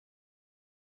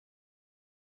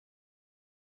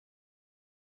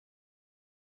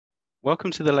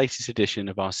Welcome to the latest edition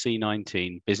of our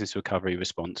C19 Business Recovery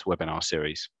Response webinar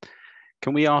series.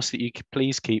 Can we ask that you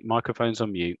please keep microphones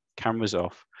on mute, cameras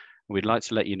off, and we'd like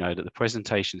to let you know that the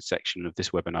presentation section of this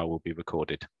webinar will be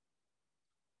recorded.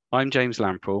 I'm James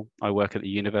Lamprell. I work at the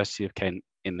University of Kent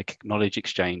in the Knowledge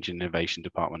Exchange and Innovation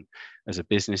Department as a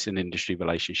Business and Industry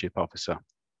Relationship Officer.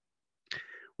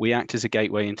 We act as a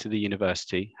gateway into the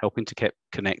university, helping to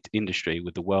connect industry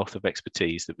with the wealth of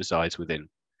expertise that resides within.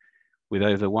 With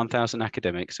over 1,000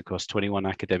 academics across 21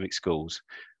 academic schools,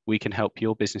 we can help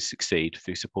your business succeed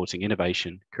through supporting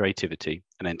innovation, creativity,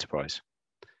 and enterprise.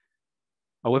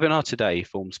 Our webinar today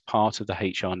forms part of the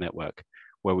HR Network,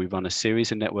 where we run a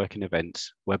series of networking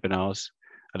events, webinars,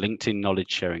 a LinkedIn knowledge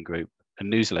sharing group, a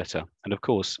newsletter, and of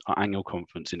course, our annual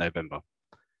conference in November.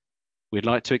 We'd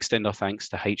like to extend our thanks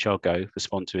to HR Go for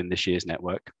sponsoring this year's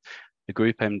network. The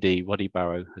group MD, Roddy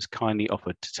Barrow, has kindly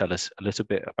offered to tell us a little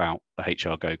bit about the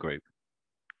HR Go group.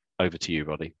 Over to you,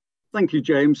 Roddy. Thank you,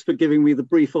 James, for giving me the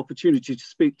brief opportunity to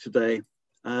speak today.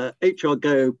 HR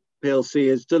Go PLC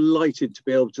is delighted to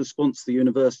be able to sponsor the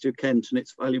University of Kent and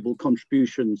its valuable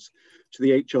contributions to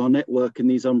the HR network in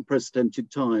these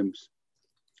unprecedented times.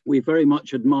 We very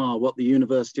much admire what the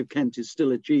University of Kent is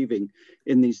still achieving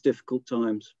in these difficult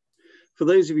times. For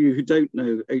those of you who don't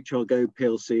know HR Go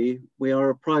PLC, we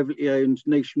are a privately owned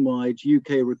nationwide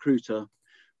UK recruiter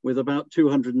with about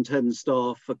 210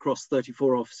 staff across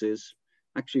 34 offices.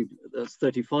 Actually, that's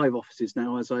 35 offices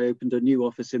now, as I opened a new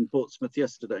office in Portsmouth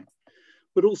yesterday,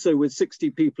 but also with 60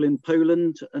 people in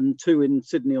Poland and 2 in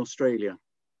Sydney, Australia.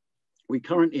 We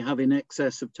currently have in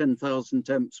excess of 10,000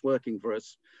 temps working for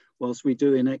us, whilst we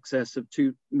do in excess of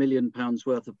 £2 million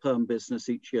worth of perm business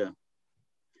each year.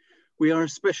 We are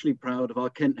especially proud of our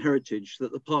Kent heritage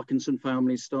that the Parkinson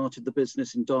family started the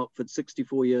business in Dartford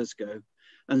 64 years ago,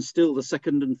 and still the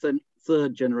second and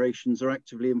third generations are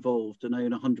actively involved and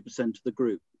own 100% of the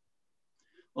group.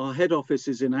 Our head office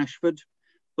is in Ashford,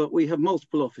 but we have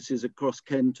multiple offices across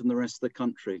Kent and the rest of the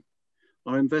country.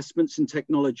 Our investments in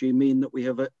technology mean that we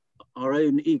have our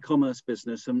own e-commerce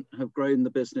business and have grown the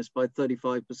business by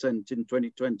 35% in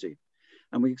 2020,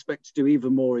 and we expect to do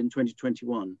even more in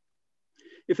 2021.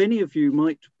 If any of you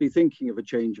might be thinking of a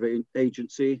change of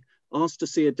agency, ask to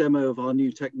see a demo of our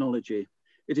new technology.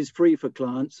 It is free for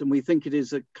clients, and we think it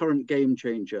is a current game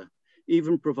changer,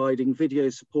 even providing video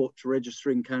support to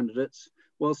registering candidates,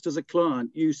 whilst as a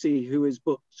client, you see who is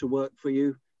booked to work for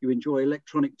you, you enjoy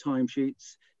electronic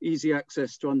timesheets, easy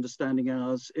access to understanding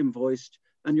hours invoiced,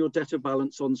 and your debtor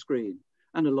balance on screen,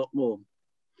 and a lot more.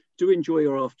 Do enjoy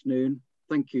your afternoon.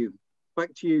 Thank you.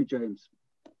 Back to you, James.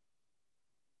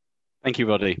 Thank you,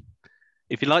 Roddy.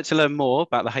 If you'd like to learn more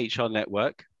about the HR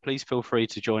Network, please feel free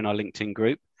to join our LinkedIn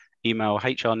group, email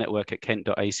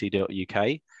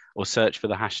hrnetwork@kent.ac.uk, or search for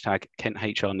the hashtag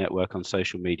KentHRNetwork on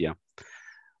social media.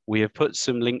 We have put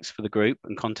some links for the group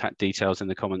and contact details in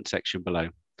the comment section below.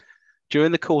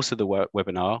 During the course of the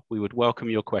webinar, we would welcome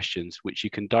your questions, which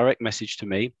you can direct message to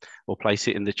me or place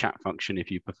it in the chat function if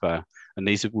you prefer, and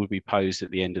these will be posed at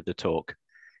the end of the talk.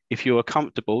 If you are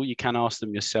comfortable, you can ask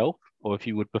them yourself, or if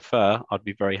you would prefer, I'd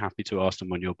be very happy to ask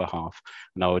them on your behalf,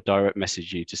 and I will direct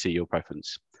message you to see your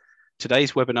preference.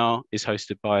 Today's webinar is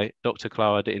hosted by Dr.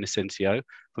 Clara De Inocencio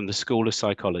from the School of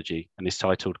Psychology and is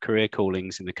titled Career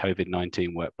Callings in the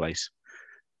COVID-19 Workplace.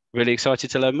 Really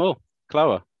excited to learn more.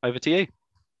 Clara, over to you.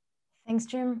 Thanks,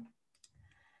 Jim.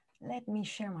 Let me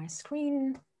share my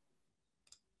screen.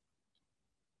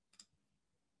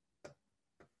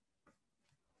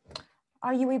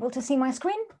 Are you able to see my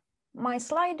screen, my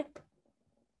slide?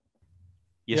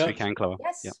 Yes, we can, Clara.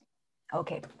 Yes? Yeah.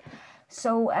 Okay.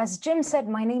 So as Jim said,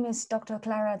 my name is Dr.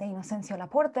 Clara De Inocencio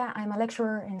Laporta. I'm a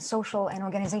lecturer in social and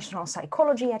organizational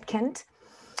psychology at Kent.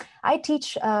 I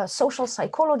teach social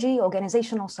psychology,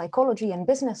 organizational psychology, and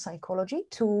business psychology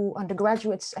to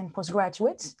undergraduates and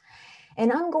postgraduates.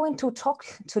 And I'm going to talk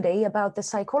today about the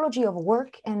psychology of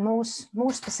work and more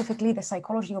specifically, the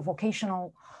psychology of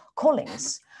vocational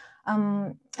callings.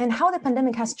 And how the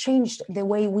pandemic has changed the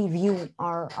way we view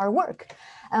our work.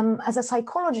 As a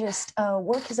psychologist,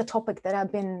 work is a topic that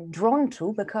I've been drawn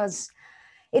to because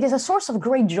it is a source of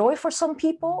great joy for some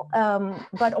people,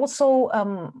 but also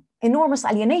enormous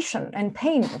alienation and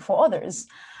pain for others.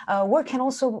 Work can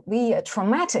also be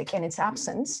traumatic in its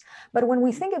absence, but when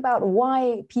we think about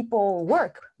why people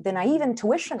work, the naive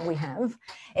intuition we have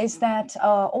is that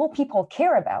all people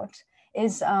care about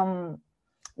is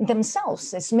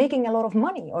themselves, is making a lot of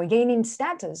money or gaining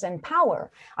status and power.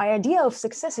 Our idea of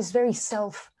success is very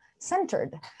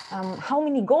self-centered. How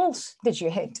many goals did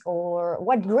you hit, or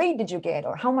what grade did you get,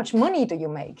 or how much money do you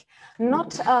make?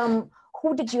 Not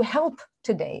who did you help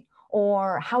today,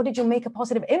 Or how did you make a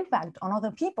positive impact on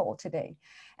other people today?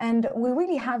 And we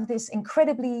really have this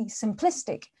incredibly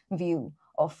simplistic view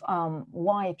of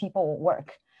why people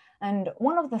work. And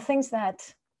one of the things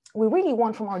that we really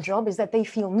want from our job is that they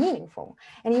feel meaningful.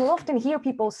 And you often hear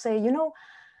people say, you know,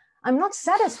 I'm not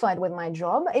satisfied with my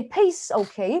job. It pays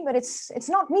okay, but it's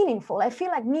not meaningful. I feel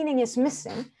like meaning is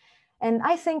missing. And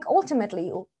I think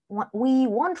ultimately what we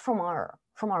want from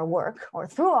our work or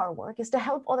through our work is to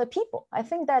help other people. I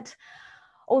think that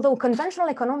although conventional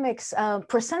economics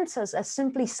presents us as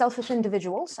simply selfish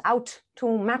individuals out to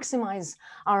maximize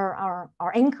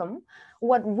our income,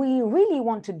 what we really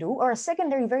want to do, or a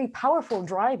secondary very powerful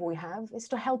drive we have, is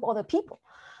to help other people.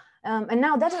 And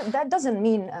now that doesn't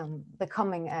mean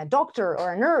becoming a doctor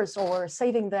or a nurse or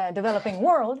saving the developing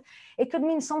world. It could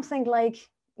mean something like,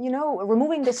 you know,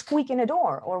 removing the squeak in a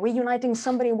door or reuniting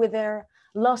somebody with their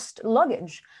lost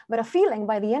luggage, but a feeling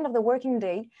by the end of the working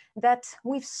day that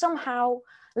we've somehow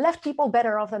left people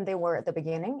better off than they were at the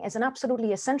beginning is an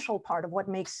absolutely essential part of what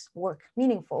makes work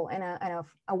meaningful and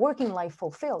a working life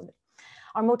fulfilled.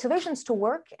 Our motivations to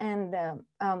work and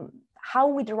how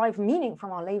we derive meaning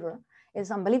from our labor is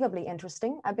unbelievably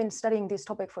interesting. I've been studying this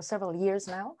topic for several years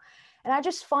now, and I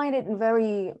just find it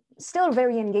still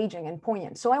very engaging and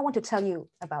poignant. So I want to tell you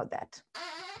about that.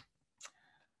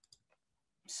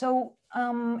 So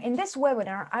in this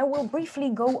webinar, I will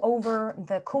briefly go over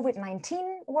the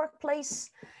COVID-19 workplace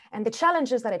and the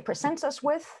challenges that it presents us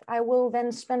with. I will then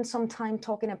spend some time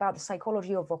talking about the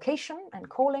psychology of vocation and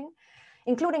calling,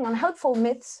 including unhelpful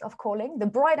myths of calling, the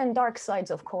bright and dark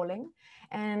sides of calling,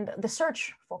 and the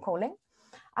search for calling.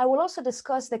 I will also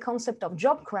discuss the concept of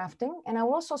job crafting, and I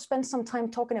will also spend some time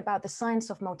talking about the science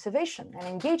of motivation and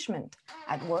engagement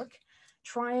at work,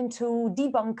 trying to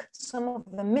debunk some of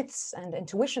the myths and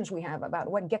intuitions we have about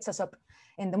what gets us up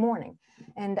in the morning.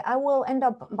 And I will end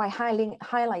up by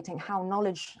highlighting how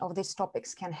knowledge of these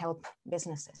topics can help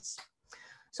businesses.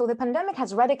 So the pandemic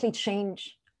has radically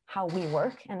changed how we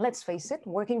work. And let's face it,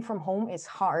 working from home is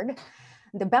hard.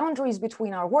 The boundaries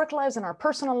between our work lives and our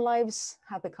personal lives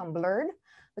have become blurred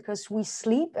because we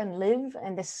sleep and live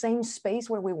in the same space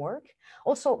where we work.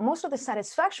 Also, most of the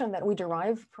satisfaction that we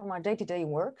derive from our day-to-day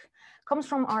work comes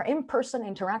from our in-person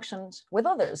interactions with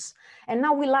others. And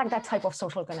now we lack that type of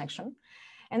social connection.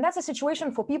 And that's a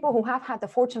situation for people who have had the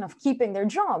fortune of keeping their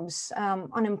jobs.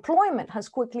 Unemployment has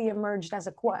quickly emerged as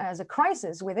a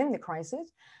crisis within the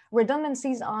crisis.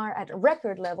 Redundancies are at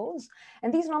record levels,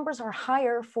 and these numbers are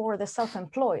higher for the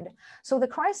self-employed. So the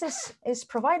crisis is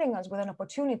providing us with an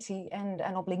opportunity and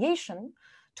an obligation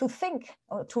to think,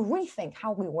 or to rethink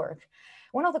how we work.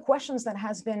 One of the questions that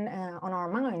has been on our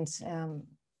minds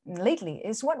lately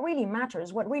is what really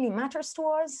matters to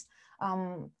us,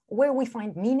 where we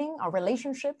find meaning, our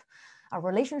relationships.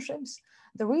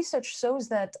 The research shows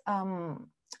that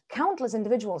countless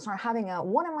individuals are having a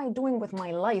what am I doing with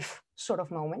my life sort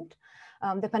of moment.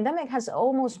 The pandemic has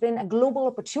almost been a global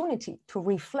opportunity to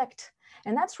reflect.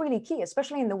 And that's really key,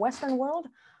 especially in the Western world.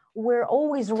 We're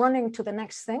always running to the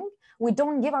next thing. We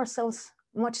don't give ourselves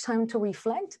much time to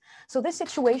reflect. So this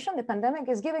situation, the pandemic,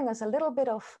 is giving us a little bit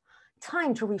of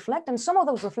time to reflect. And some of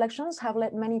those reflections have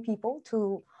led many people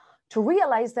to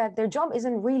realize that their job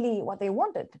isn't really what they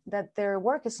wanted, that their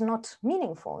work is not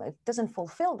meaningful, it doesn't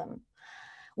fulfill them.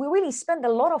 We really spend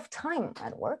a lot of time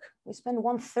at work. We spend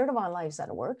 1/3 of our lives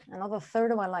at work, another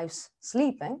 1/3 of our lives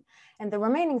sleeping, and the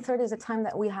remaining 1/3 is the time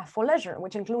that we have for leisure,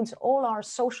 which includes all our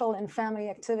social and family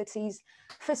activities,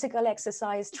 physical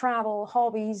exercise, travel,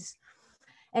 hobbies.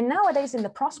 And nowadays in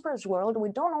the prosperous world, we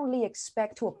don't only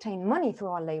expect to obtain money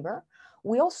through our labor,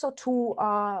 we also to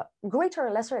a greater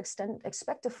or lesser extent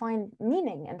expect to find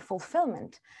meaning and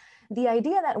fulfillment. The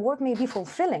idea that work may be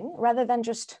fulfilling rather than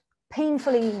just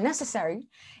painfully necessary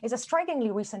is a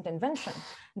strikingly recent invention.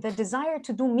 The desire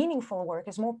to do meaningful work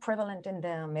is more prevalent in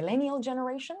the millennial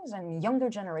generations and younger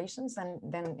generations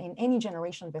than in any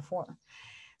generation before.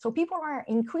 So people are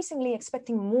increasingly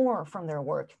expecting more from their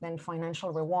work than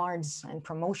financial rewards and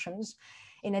promotions.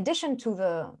 In addition to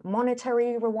the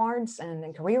monetary rewards and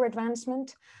career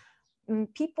advancement,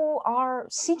 people are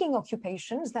seeking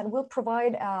occupations that will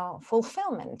provide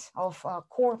fulfillment of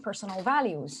core personal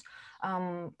values,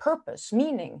 purpose,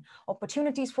 meaning,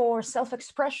 opportunities for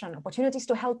self-expression, opportunities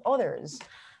to help others.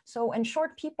 So in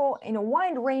short, people in a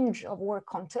wide range of work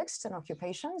contexts and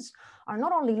occupations are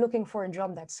not only looking for a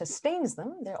job that sustains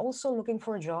them, they're also looking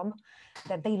for a job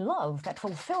that they love, that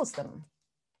fulfills them.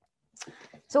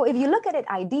 So if you look at it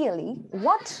ideally,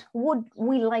 what would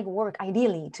we like work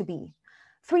ideally to be?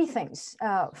 Three things.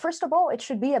 First of all, it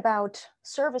should be about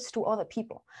service to other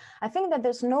people. I think that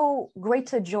there's no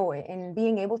greater joy in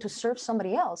being able to serve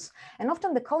somebody else. And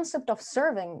often the concept of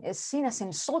serving is seen as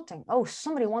insulting. Oh,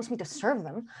 somebody wants me to serve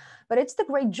them. But it's the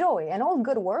great joy. And all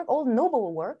good work, all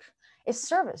noble work is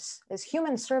service, is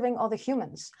humans serving other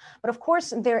humans. But of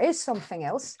course, there is something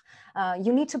else.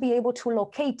 You need to be able to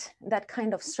locate that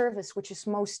kind of service which is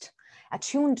most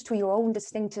attuned to your own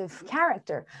distinctive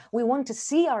character. We want to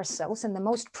see ourselves in the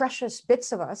most precious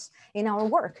bits of us in our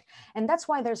work. And that's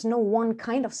why there's no one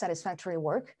kind of satisfactory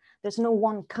work. There's no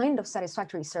one kind of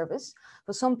satisfactory service.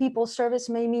 For some people, service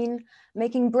may mean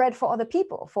making bread for other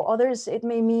people. For others, it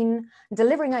may mean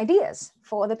delivering ideas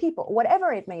for other people,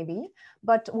 whatever it may be.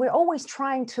 But we're always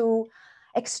trying to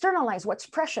externalize what's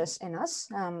precious in us,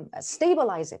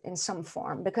 stabilize it in some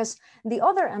form, because the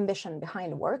other ambition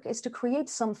behind work is to create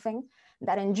something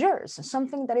that endures,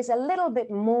 something that is a little bit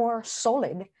more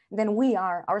solid than we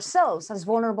are ourselves as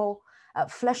vulnerable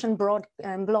flesh and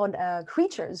blood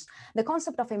creatures. The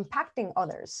concept of impacting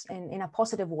others in a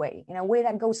positive way, in a way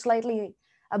that goes slightly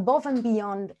above and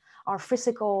beyond our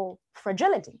physical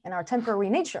fragility and our temporary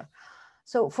nature.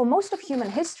 So for most of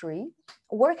human history,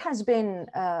 work has been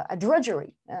a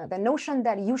drudgery. The notion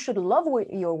that you should love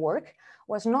your work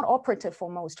was not operative for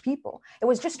most people. It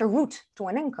was just a route to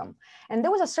an income. And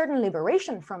there was a certain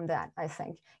liberation from that, I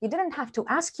think. You didn't have to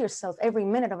ask yourself every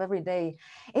minute of every day,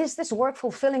 is this work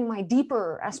fulfilling my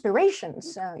deeper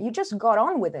aspirations? You just got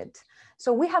on with it.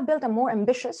 So we have built a more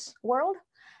ambitious world,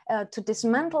 to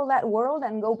dismantle that world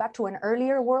and go back to an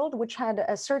earlier world, which had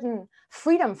a certain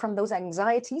freedom from those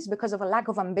anxieties because of a lack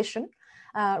of ambition.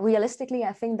 Realistically,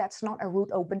 I think that's not a route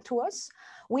open to us.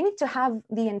 We need to have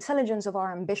the intelligence of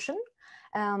our ambition,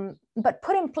 but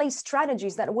put in place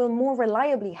strategies that will more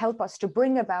reliably help us to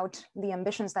bring about the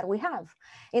ambitions that we have.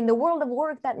 In the world of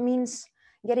work, that means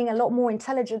getting a lot more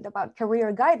intelligent about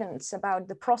career guidance, about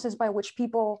the process by which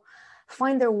people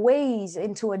find their ways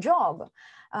into a job.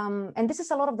 And this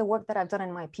is a lot of the work that I've done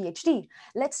in my PhD.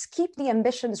 Let's keep the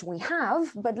ambitions we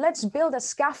have, but let's build a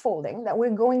scaffolding that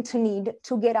we're going to need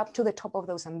to get up to the top of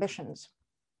those ambitions.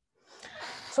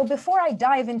 So before I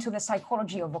dive into the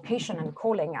psychology of vocation and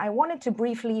calling, I wanted to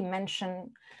briefly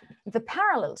mention the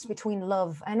parallels between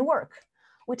love and work.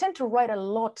 We tend to write a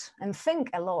lot and think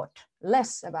a lot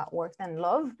less about work than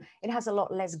love. It has a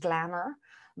lot less glamour.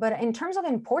 But in terms of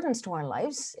importance to our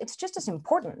lives, it's just as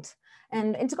important.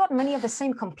 And it's got many of the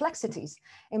same complexities.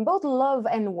 In both love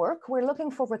and work, we're looking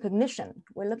for recognition.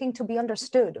 We're looking to be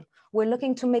understood. We're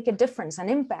looking to make a difference, an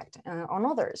impact on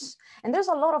others. And there's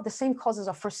a lot of the same causes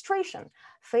of frustration,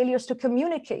 failures to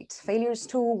communicate, failures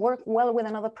to work well with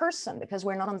another person because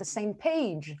we're not on the same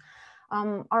page.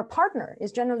 Our partner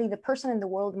is generally the person in the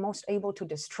world most able to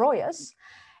destroy us.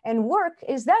 And work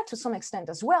is that to some extent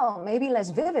as well, maybe less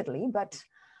vividly, but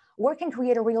work can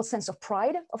create a real sense of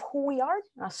pride of who we are,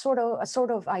 a sort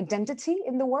of identity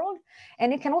in the world.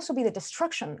 And it can also be the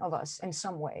destruction of us in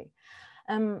some way.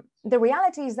 The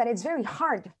reality is that it's very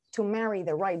hard to marry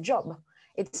the right job.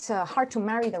 It's hard to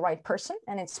marry the right person,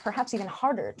 and it's perhaps even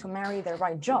harder to marry the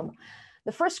right job.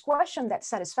 The first question that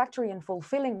satisfactory and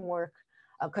fulfilling work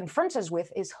confronts us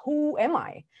with is, who am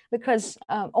I? Because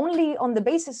only on the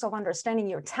basis of understanding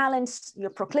your talents, your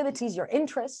proclivities, your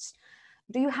interests,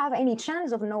 do you have any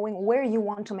chance of knowing where you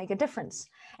want to make a difference?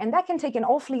 And that can take an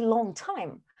awfully long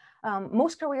time.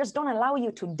 Most careers don't allow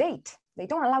you to date. They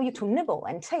don't allow you to nibble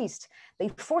and taste. They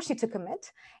force you to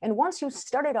commit. And once you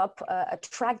started up a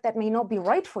track that may not be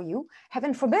right for you,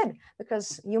 heaven forbid,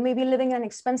 because you may be living in an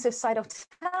expensive side of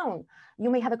town. You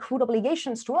may have accrued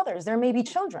obligations to others. There may be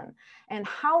children. And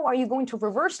how are you going to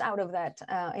reverse out of that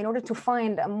in order to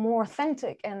find a more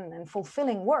authentic and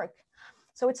fulfilling work?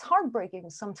 So it's heartbreaking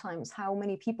sometimes how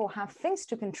many people have things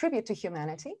to contribute to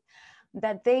humanity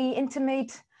that they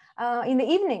intimate in the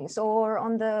evenings or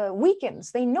on the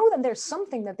weekends. They know that there's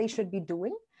something that they should be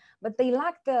doing, but they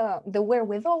lack the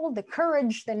wherewithal, the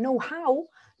courage, the know-how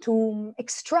to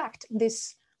extract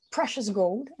this precious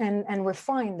gold and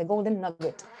refine the golden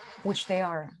nugget, which they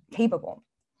are capable.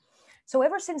 So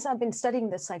ever since I've been studying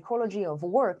the psychology of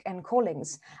work and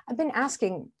callings, I've been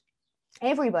asking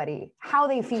everybody how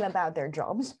they feel about their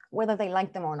jobs, whether they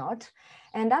like them or not.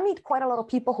 And I meet quite a lot of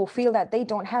people who feel that they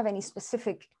don't have any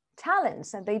specific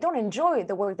talents and they don't enjoy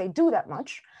the work they do that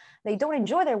much. They don't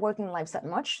enjoy their working lives that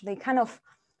much. They kind of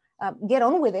get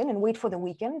on with it and wait for the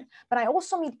weekend. But I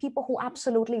also meet people who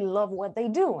absolutely love what they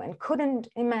do and couldn't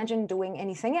imagine doing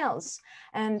anything else.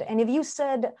 And if you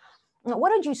said, why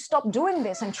don't you stop doing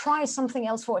this and try something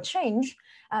else for a change?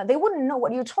 They wouldn't know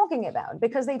what you're talking about,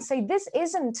 because they'd say, this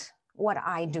isn't what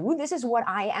I do. This is what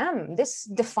I am. This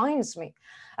defines me.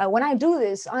 When I do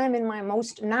this, I am in my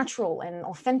most natural and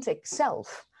authentic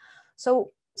self.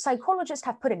 So psychologists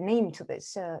have put a name to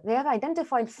this. They have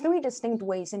identified 3 distinct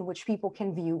ways in which people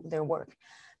can view their work.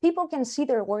 People can see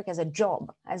their work as a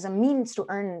job, as a means to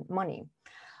earn money.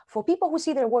 For people who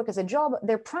see their work as a job,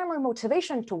 their primary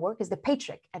motivation to work is the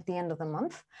paycheck at the end of the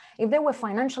month. If they were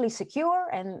financially secure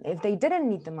and if they didn't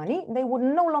need the money, they would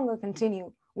no longer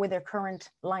continue with their current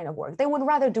line of work. They would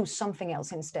rather do something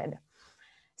else instead.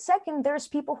 Second, there's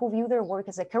people who view their work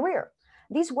as a career.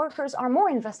 These workers are more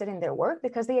invested in their work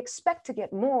because they expect to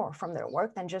get more from their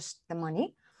work than just the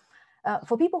money.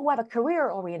 For people who have a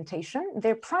career orientation,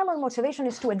 their primary motivation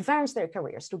is to advance their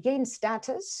careers, to gain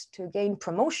status, to gain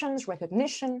promotions,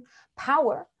 recognition,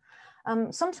 power.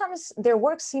 Sometimes their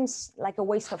work seems like a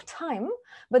waste of time,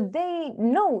 but they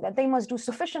know that they must do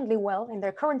sufficiently well in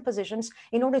their current positions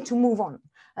in order to move on.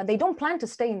 They don't plan to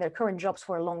stay in their current jobs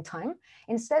for a long time.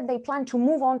 Instead, they plan to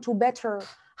move on to better,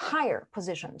 higher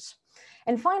positions.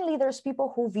 And finally, there's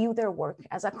people who view their work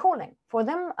as a calling. For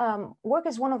them, work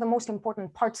is one of the most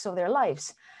important parts of their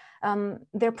lives.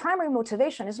 Their primary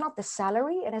motivation is not the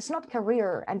salary and it's not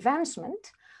career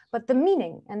advancement, but the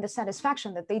meaning and the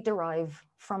satisfaction that they derive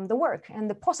from the work and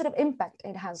the positive impact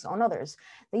it has on others.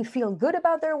 They feel good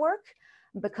about their work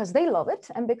because they love it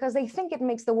and because they think it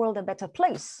makes the world a better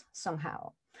place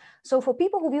somehow. So for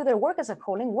people who view their work as a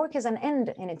calling, work is an end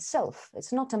in itself.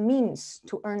 It's not a means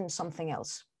to earn something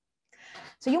else.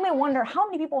 So you may wonder how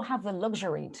many people have the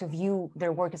luxury to view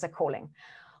their work as a calling.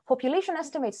 Population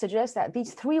estimates suggest that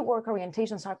these 3 work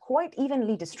orientations are quite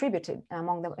evenly distributed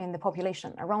in the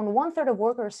population. Around 1/3 of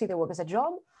workers see their work as a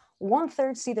job,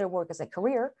 1/3 see their work as a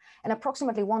career, and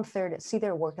approximately 1/3 see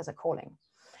their work as a calling.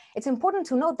 It's important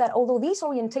to note that although these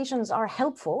orientations are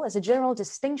helpful as a general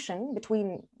distinction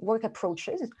between work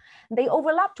approaches, they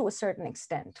overlap to a certain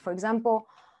extent. For example,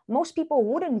 most people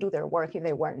wouldn't do their work if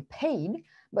they weren't paid,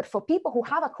 but for people who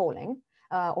have a calling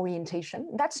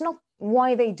orientation, that's not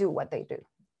why they do what they do.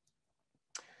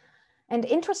 And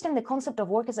interest in the concept of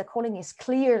work as a calling is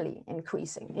clearly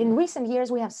increasing. In recent years,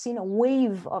 we have seen a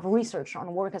wave of research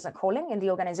on work as a calling in the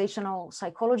organizational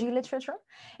psychology literature.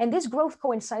 And this growth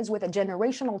coincides with a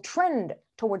generational trend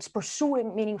towards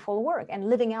pursuing meaningful work and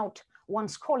living out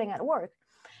one's calling at work.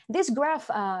 This graph,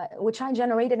 which I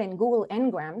generated in Google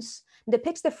Ngrams,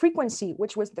 depicts the frequency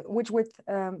with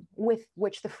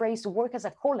which the phrase work as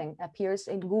a calling appears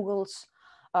in Google's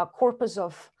corpus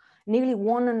of nearly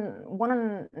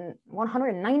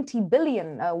 190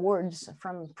 billion words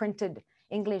from printed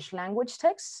English language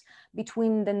texts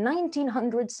between the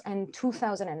 1900s and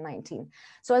 2019.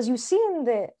 So as you see in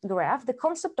the graph, the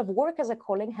concept of work as a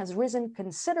calling has risen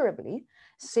considerably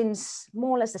since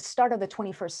more or less the start of the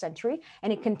 21st century,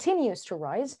 and it continues to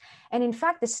rise. And in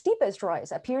fact, the steepest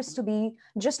rise appears to be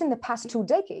just in the past 2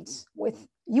 decades, with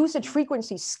usage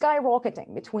frequency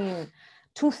skyrocketing between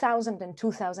 2000 and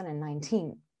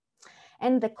 2019.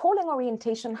 And the calling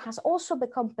orientation has also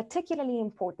become particularly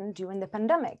important during the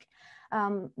pandemic.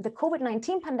 The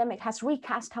COVID-19 pandemic has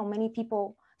recast how many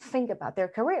people think about their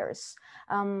careers.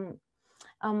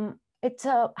 It's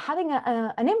having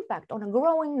an impact on a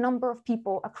growing number of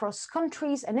people across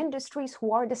countries and industries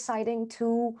who are deciding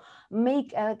to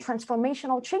make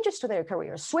transformational changes to their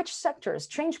careers, switch sectors,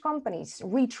 change companies,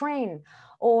 retrain,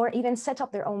 or even set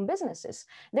up their own businesses.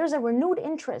 There's a renewed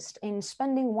interest in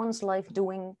spending one's life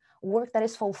doing work that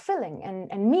is fulfilling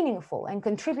and meaningful and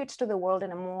contributes to the world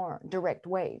in a more direct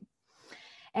way.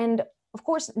 And of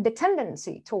course, the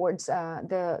tendency towards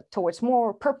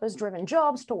more purpose-driven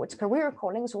jobs, towards career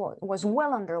callings was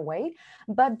well underway,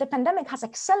 but the pandemic has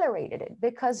accelerated it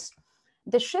because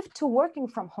the shift to working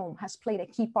from home has played a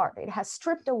key part. It has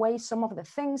stripped away some of the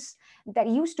things that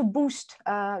used to boost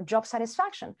job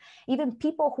satisfaction. Even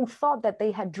people who thought that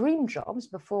they had dream jobs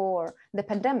before the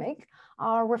pandemic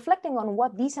are reflecting on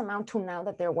what these amount to now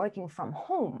that they're working from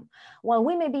home. While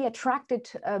we may be attracted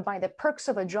by the perks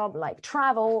of a job like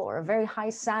travel or a very high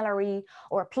salary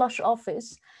or a plush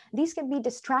office, these can be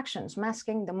distractions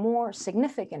masking the more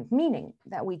significant meaning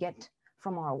that we get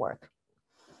from our work.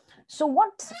 So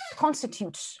what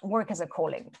constitutes work as a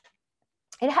calling?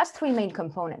 It has 3 main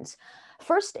components.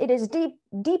 First, it is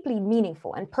deeply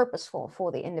meaningful and purposeful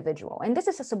for the individual. And this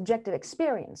is a subjective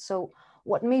experience. So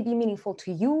what may be meaningful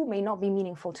to you may not be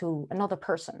meaningful to another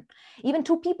person. Even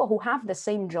 2 people who have the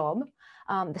same job,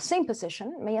 the same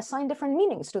position, may assign different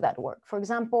meanings to that work. For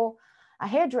example, A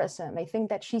hairdresser may think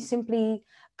that she simply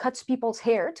cuts people's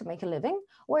hair to make a living,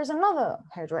 whereas another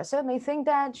hairdresser may think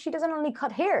that she doesn't only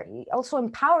cut hair, he also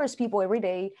empowers people every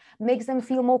day, makes them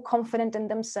feel more confident in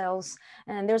themselves.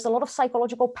 And there's a lot of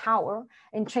psychological power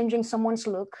in changing someone's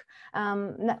look.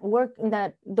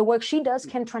 That the work she does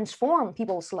can transform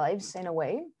people's lives in a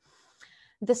way.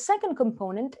 The second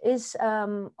component is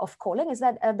of calling is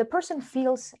that the person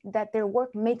feels that their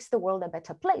work makes the world a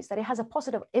better place, that it has a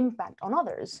positive impact on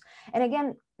others. And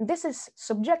again, this is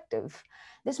subjective.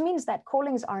 This means that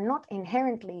callings are not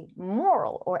inherently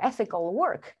moral or ethical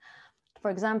work.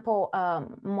 For example,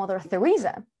 Mother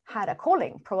Teresa had a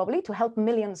calling probably to help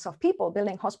millions of people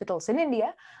building hospitals in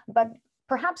India, but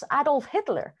perhaps Adolf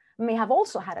Hitler may have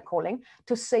also had a calling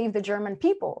to save the German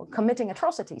people committing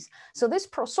atrocities. So this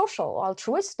pro-social,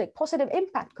 altruistic, positive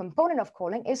impact component of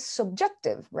calling is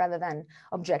subjective rather than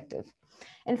objective.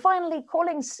 And finally,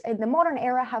 callings in the modern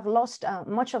era have lost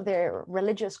much of their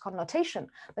religious connotation,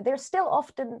 but they're still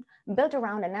often built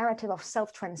around a narrative of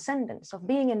self-transcendence, of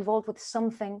being involved with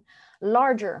something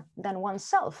larger than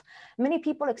oneself. Many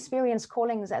people experience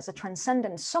callings as a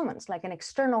transcendent summons, like an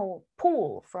external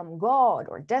pull from God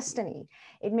or destiny.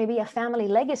 It may be a family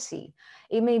legacy.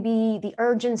 It may be the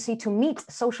urgency to meet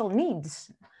social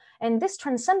needs. And this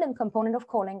transcendent component of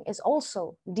calling is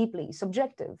also deeply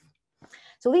subjective.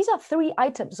 So these are 3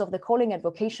 items of the calling and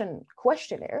vocation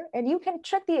questionnaire, and you can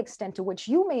check the extent to which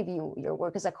you may view your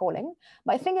work as a calling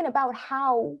by thinking about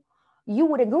how you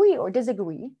would agree or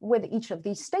disagree with each of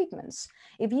these statements.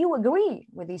 If you agree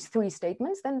with these 3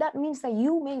 statements, then that means that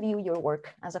you may view your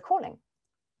work as a calling.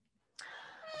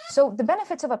 So the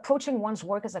benefits of approaching one's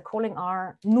work as a calling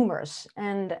are numerous,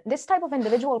 and this type of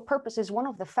individual purpose is one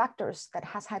of the factors that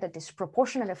has had a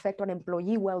disproportionate effect on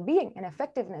employee well-being and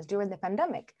effectiveness during the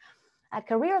pandemic. A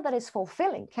career that is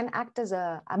fulfilling can act as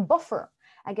a buffer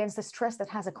against the stress that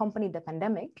has accompanied the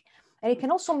pandemic. And it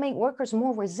can also make workers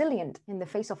more resilient in the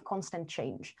face of constant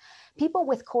change. People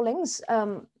with callings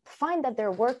find that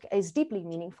their work is deeply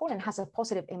meaningful and has a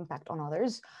positive impact on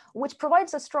others, which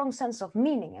provides a strong sense of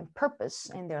meaning and purpose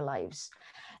in their lives.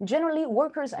 Generally,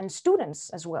 workers and students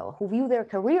as well, who view their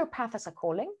career path as a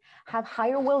calling, have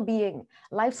higher well-being,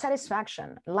 life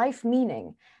satisfaction, life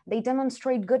meaning. They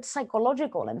demonstrate good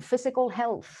psychological and physical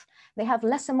health. They have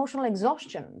less emotional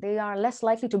exhaustion. They are less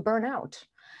likely to burn out.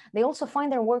 They also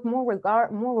find their work more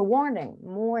rewarding,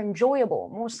 more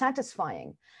enjoyable, more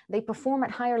satisfying. They perform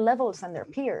at higher levels than their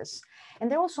peers.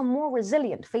 And they're also more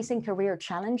resilient, facing career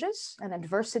challenges and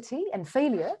adversity and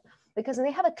failure, because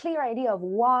they have a clear idea of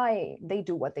why they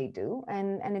do what they do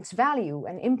and its value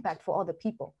and impact for other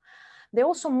people. They're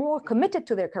also more committed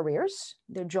to their careers,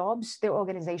 their jobs, their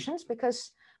organizations,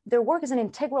 because their work is an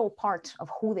integral part of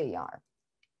who they are.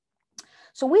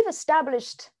 So we've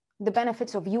established the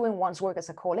benefits of viewing one's work as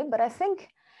a calling, but I think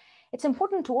it's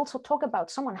important to also talk about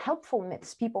some unhelpful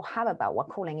myths people have about what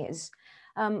calling is.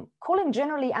 Calling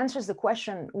generally answers the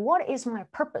question, what is my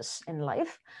purpose in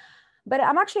life? But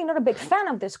I'm actually not a big fan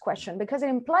of this question because it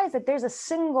implies that there's a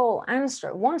single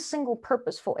answer, one single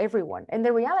purpose for everyone. And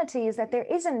the reality is that there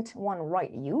isn't one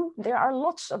right you. There are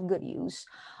lots of good yous.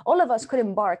 All of us could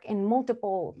embark in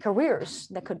multiple careers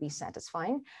that could be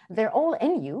satisfying. They're all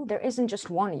in you. There isn't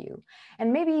just one you.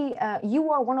 And maybe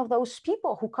you are one of those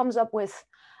people who comes up with,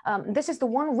 this is the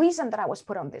one reason that I was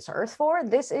put on this earth for.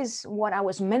 This is what I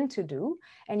was meant to do.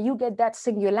 And you get that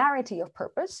singularity of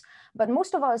purpose. But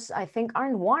most of us, I think,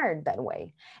 aren't wired that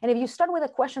way. And if you start with a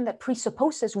question that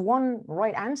presupposes one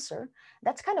right answer,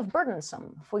 that's kind of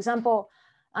burdensome. For example,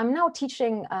 I'm now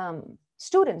teaching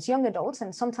students, young adults,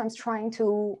 and sometimes trying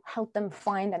to help them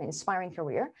find an inspiring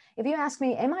career. If you ask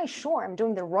me, am I sure I'm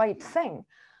doing the right thing?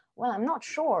 Well, I'm not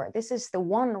sure this is the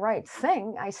one right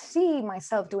thing. I see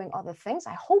myself doing other things.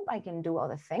 I hope I can do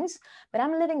other things, but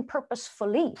I'm living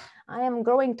purposefully. I am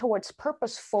growing towards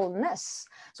purposefulness.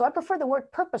 So I prefer the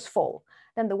word purposeful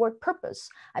than the word purpose.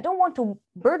 I don't want to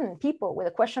burden people with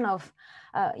a question of,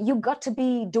 you got to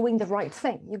be doing the right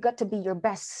thing. You got to be your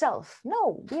best self.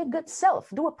 No, be a good self,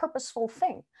 do a purposeful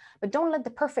thing, but don't let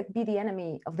the perfect be the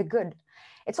enemy of the good.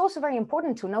 It's also very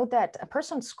important to note that a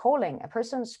person's calling, a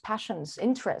person's passions,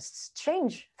 interests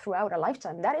change throughout a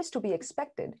lifetime. That is to be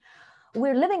expected.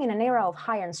 We're living in an era of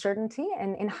high uncertainty,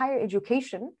 and in higher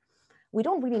education, we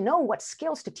don't really know what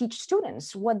skills to teach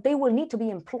students, what they will need to be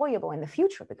employable in the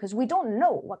future, because we don't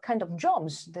know what kind of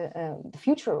jobs the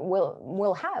future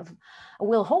will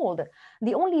hold.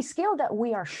 The only skill that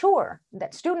we are sure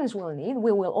that students will need,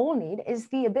 we will all need, is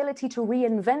the ability to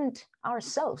reinvent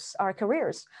ourselves, our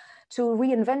careers, to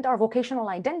reinvent our vocational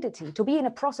identity, to be in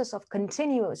a process of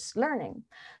continuous learning.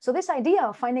 So this idea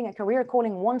of finding a career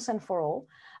calling once and for all,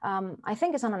 I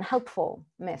think is an unhelpful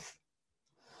myth.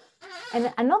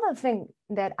 And another thing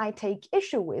that I take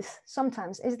issue with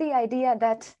sometimes is the idea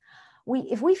that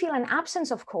if we feel an absence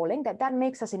of calling, that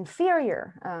makes us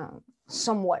inferior,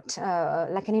 somewhat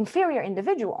like an inferior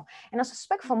individual. And I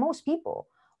suspect for most people,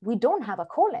 we don't have a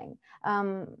calling.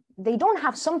 They don't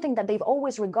have something that they've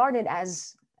always regarded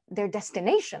as their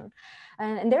destination.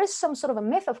 And there is some sort of a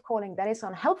myth of calling that is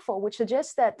unhelpful, which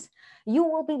suggests that you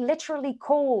will be literally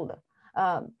called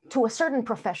to a certain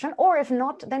profession, or if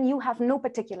not, then you have no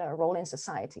particular role in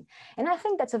society. And I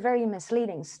think that's a very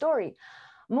misleading story.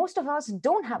 Most of us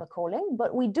don't have a calling,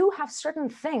 but we do have certain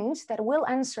things that will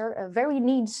answer very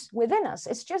needs within us.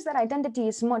 It's just that identity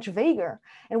is much vaguer,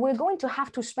 and we're going to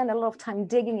have to spend a lot of time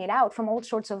digging it out from all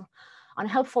sorts of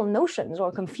unhelpful notions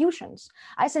or confusions.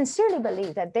 I sincerely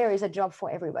believe that there is a job for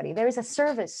everybody. There is a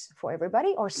service for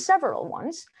everybody, or several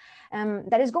ones,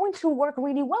 that is going to work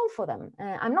really well for them.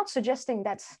 I'm not suggesting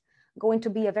that's going to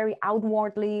be a very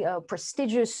outwardly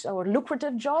prestigious or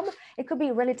lucrative job. It could be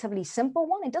a relatively simple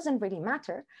one. It doesn't really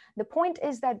matter. The point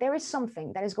is that there is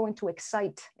something that is going to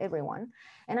excite everyone.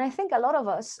 And I think a lot of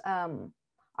us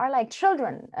are like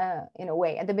children in a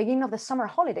way. At the beginning of the summer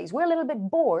holidays, we're a little bit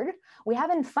bored. We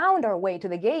haven't found our way to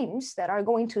the games that are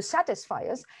going to satisfy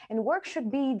us. And work should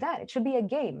be that. It should be a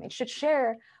game. It should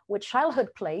share with childhood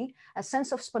play a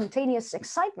sense of spontaneous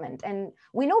excitement. And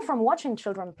we know from watching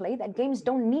children play that games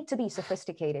don't need to be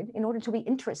sophisticated in order to be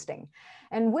interesting.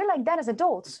 And we're like that as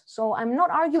adults. So I'm not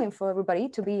arguing for everybody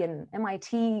to be an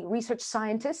MIT research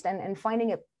scientist and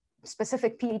finding a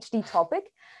specific PhD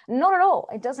topic. Not at all.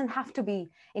 It doesn't have to be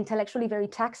intellectually very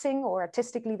taxing or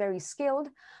artistically very skilled.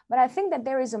 But I think that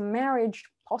there is a marriage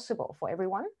possible for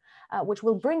everyone, which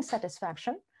will bring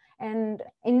satisfaction. And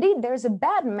indeed, there's a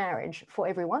bad marriage for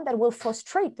everyone that will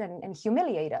frustrate and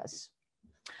humiliate us.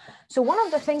 So one of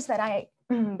the things that I've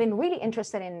been really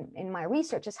interested in my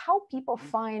research is how people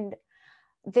find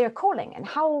their calling and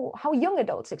how young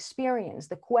adults experience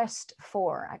the quest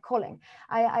for a calling.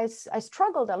 I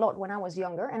struggled a lot when I was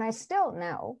younger, and I still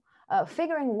now,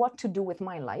 figuring what to do with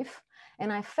my life.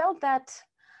 And I felt that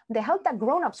the help that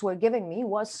grown-ups were giving me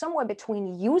was somewhere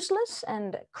between useless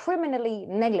and criminally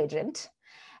negligent.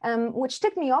 Which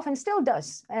ticked me off and still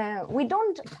does. We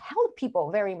don't help people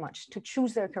very much to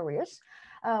choose their careers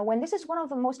when this is one of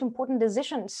the most important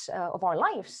decisions of our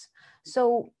lives.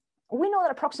 So we know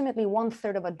that approximately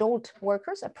 1/3 of adult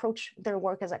workers approach their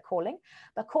work as a calling,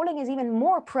 but calling is even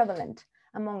more prevalent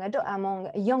among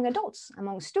young adults,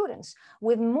 among students,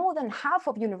 with more than half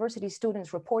of university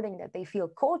students reporting that they feel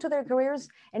called to their careers,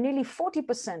 and nearly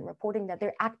 40% reporting that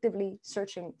they're actively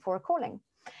searching for a calling.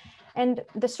 And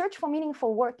the search for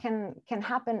meaningful work can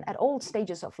happen at all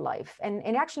stages of life. And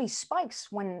it actually spikes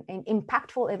when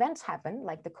impactful events happen,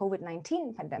 like the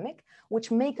COVID-19 pandemic,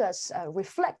 which make us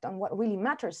reflect on what really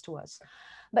matters to us.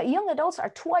 But young adults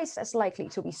are twice as likely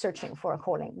to be searching for a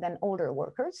calling than older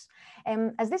workers.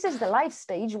 As this is the life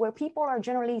stage where people are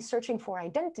generally searching for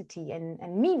identity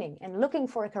and meaning and looking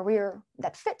for a career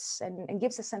that fits and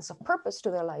gives a sense of purpose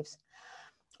to their lives.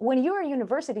 When you're a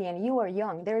university and you are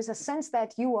young, there is a sense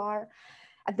that you are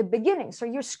at the beginning. So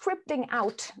you're scripting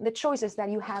out the choices that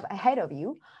you have ahead of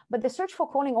you. But the search for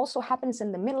calling also happens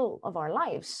in the middle of our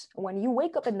lives. When you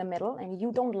wake up in the middle and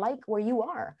you don't like where you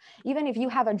are, even if you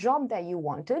have a job that you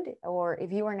wanted, or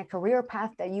if you are in a career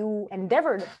path that you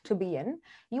endeavored to be in,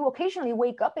 you occasionally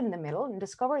wake up in the middle and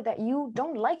discover that you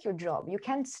don't like your job. You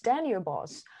can't stand your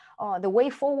boss. The way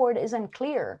forward isn't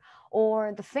clear,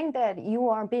 or the thing that you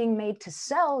are being made to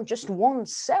sell just won't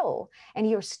sell, and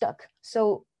you're stuck.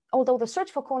 So although the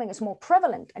search for calling is more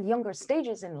prevalent at younger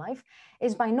stages in life,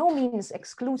 is by no means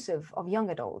exclusive of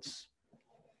young adults.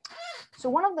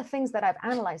 So one of the things that I've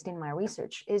analyzed in my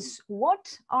research is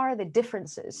what are the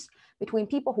differences between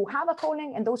people who have a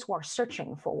calling and those who are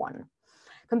searching for one.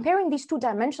 Comparing these two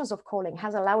dimensions of calling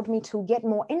has allowed me to get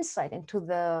more insight into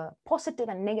the positive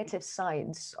and negative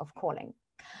sides of calling.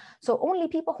 So only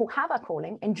people who have a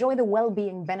calling enjoy the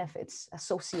well-being benefits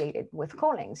associated with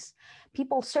callings.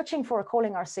 People searching for a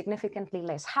calling are significantly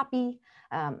less happy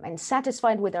and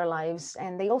satisfied with their lives,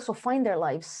 and they also find their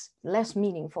lives less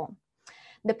meaningful.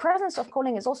 The presence of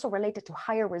calling is also related to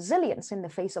higher resilience in the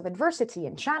face of adversity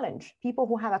and challenge. People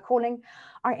who have a calling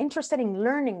are interested in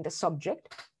learning the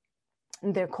subject,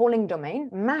 their calling domain,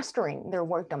 mastering their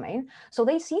work domain. So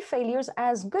they see failures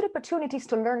as good opportunities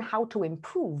to learn how to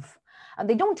improve.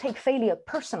 They don't take failure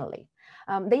personally.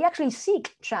 They actually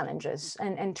seek challenges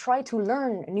and try to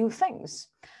learn new things.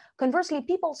 Conversely,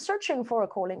 people searching for a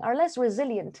calling are less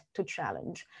resilient to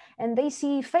challenge, and they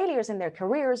see failures in their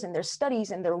careers, in their studies,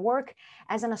 in their work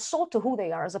as an assault to who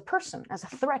they are as a person, as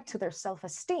a threat to their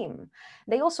self-esteem.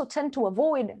 They also tend to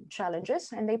avoid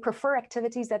challenges, and they prefer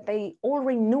activities that they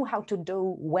already knew how to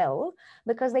do well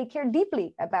because they care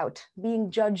deeply about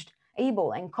being judged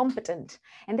able and competent,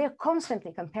 and they're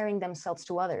constantly comparing themselves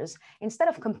to others instead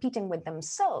of competing with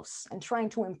themselves and trying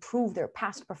to improve their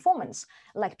past performance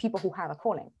like people who have a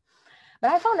calling.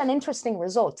 But I found an interesting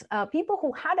result. People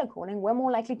who had a calling were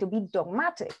more likely to be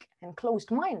dogmatic and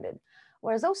closed-minded,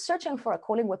 whereas those searching for a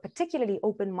calling were particularly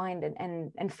open-minded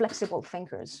and flexible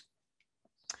thinkers.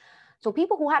 So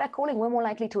people who had a calling were more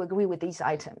likely to agree with these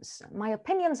items. My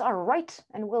opinions are right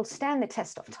and will stand the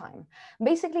test of time.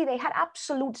 Basically, they had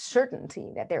absolute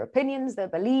certainty that their opinions, their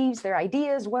beliefs, their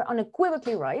ideas were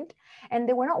unequivocally right, and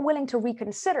they were not willing to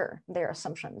reconsider their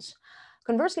assumptions.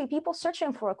 Conversely, people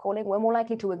searching for a calling were more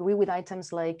likely to agree with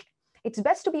items like, it's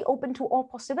best to be open to all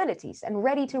possibilities and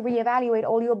ready to reevaluate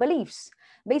all your beliefs.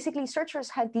 Basically,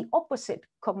 searchers had the opposite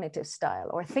cognitive style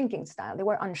or thinking style. They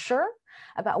were unsure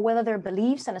about whether their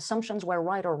beliefs and assumptions were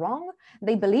right or wrong.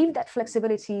 They believed that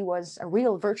flexibility was a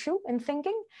real virtue in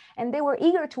thinking, and they were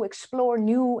eager to explore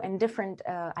new and different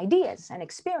ideas and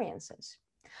experiences.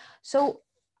 So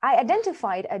I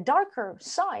identified a darker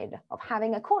side of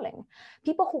having a calling.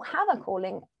 People who have a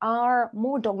calling are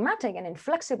more dogmatic and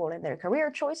inflexible in their career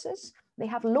choices. They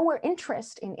have lower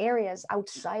interest in areas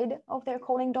outside of their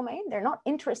calling domain. They're not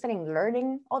interested in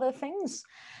learning other things.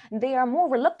 They are more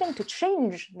reluctant to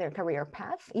change their career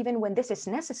path, even when this is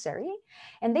necessary.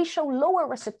 And they show lower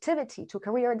receptivity to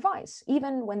career advice,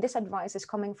 even when this advice is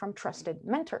coming from trusted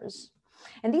mentors.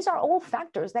 And these are all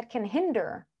factors that can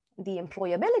hinder the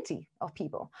employability of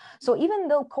people. So even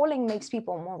though calling makes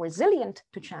people more resilient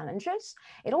to challenges,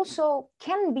 it also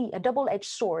can be a double-edged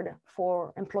sword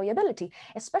for employability,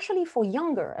 especially for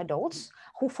younger adults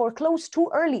who foreclose too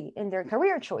early in their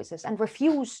career choices and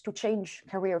refuse to change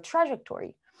career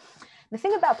trajectory. The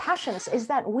thing about passions is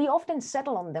that we often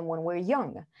settle on them when we're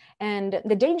young, and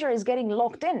the danger is getting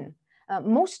locked in.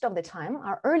 Most of the time,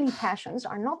 our early passions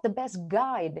are not the best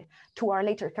guide to our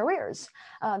later careers.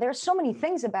 There are so many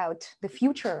things about the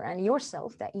future and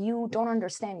yourself that you don't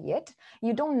understand yet.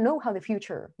 You don't know how the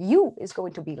future you is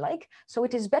going to be like. So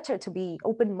it is better to be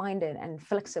open-minded and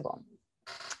flexible.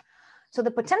 So the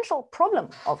potential problem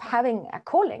of having a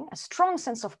calling, a strong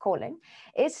sense of calling,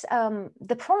 is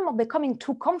the problem of becoming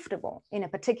too comfortable in a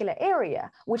particular area,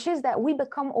 which is that we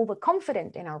become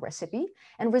overconfident in our recipe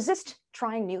and resist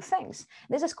trying new things.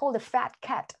 This is called the fat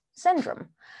cat syndrome.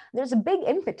 There's a big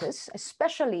impetus,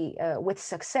 especially with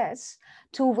success,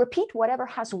 to repeat whatever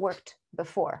has worked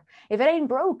before. If it ain't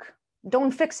broke,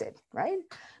 don't fix it, right?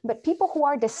 But people who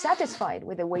are dissatisfied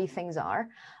with the way things are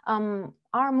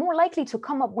more likely to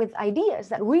come up with ideas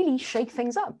that really shake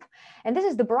things up. And this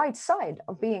is the bright side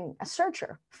of being a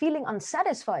searcher. Feeling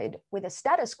unsatisfied with the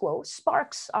status quo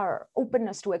sparks our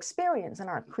openness to experience and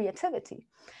our creativity.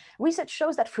 Research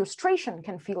shows that frustration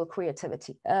can fuel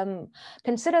creativity.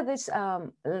 Consider this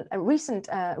a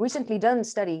recently done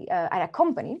study at a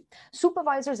company.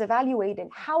 Supervisors evaluated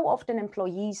how often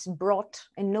employees brought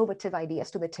innovative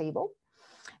ideas to the table.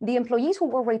 The employees who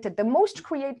were rated the most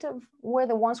creative were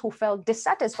the ones who felt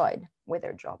dissatisfied with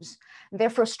their jobs. Their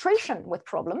frustration with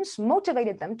problems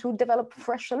motivated them to develop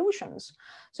fresh solutions.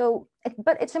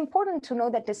 But it's important to know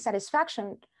that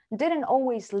dissatisfaction didn't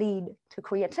always lead to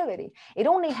creativity. It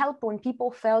only helped when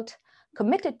people felt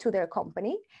committed to their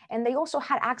company, and they also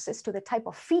had access to the type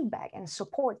of feedback and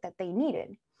support that they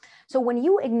needed. So when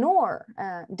you ignore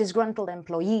disgruntled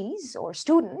employees or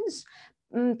students,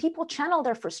 people channel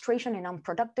their frustration in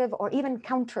unproductive or even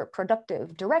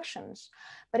counterproductive directions.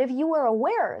 But if you are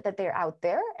aware that they're out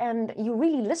there and you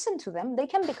really listen to them, they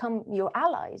can become your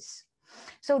allies.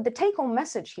 So the take-home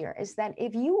message here is that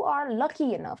if you are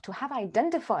lucky enough to have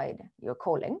identified your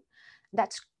calling,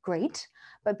 that's great,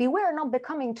 but beware not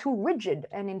becoming too rigid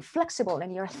and inflexible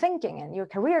in your thinking and your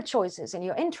career choices and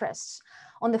your interests.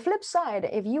 On the flip side,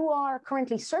 if you are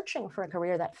currently searching for a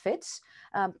career that fits,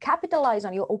 capitalize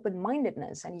on your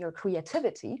open-mindedness and your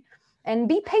creativity, and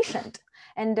be patient.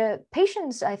 And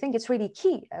patience, I think it's really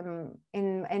key.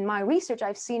 In my research,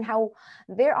 I've seen how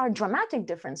there are dramatic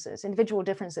differences, individual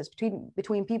differences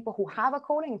between people who have a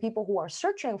calling and people who are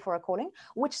searching for a calling,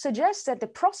 which suggests that the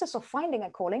process of finding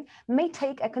a calling may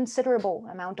take a considerable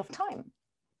amount of time.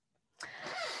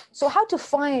 So how to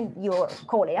find your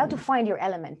calling, how to find your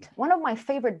element. One of my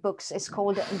favorite books is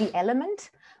called The Element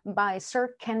by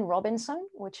Sir Ken Robinson,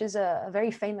 which is a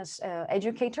very famous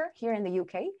educator here in the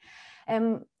UK.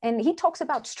 And he talks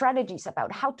about strategies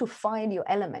about how to find your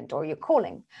element or your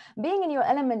calling. Being in your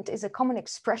element is a common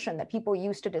expression that people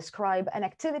use to describe an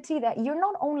activity that you're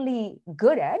not only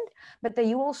good at, but that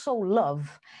you also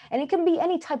love. And it can be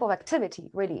any type of activity,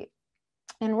 really.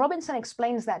 And Robinson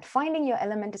explains that finding your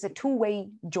element is a two-way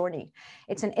journey.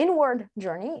 It's an inward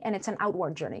journey and it's an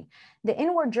outward journey. The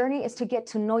inward journey is to get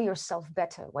to know yourself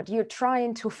better, what you're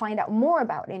trying to find out more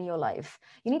about in your life.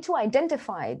 You need to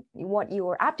identify what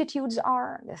your aptitudes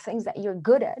are, the things that you're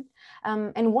good at.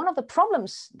 And one of the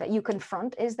problems that you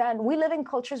confront is that we live in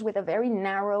cultures with a very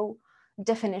narrow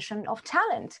definition of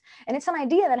talent. And it's an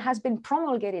idea that has been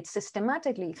promulgated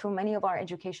systematically through many of our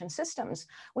education systems.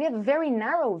 We have a very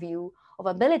narrow view of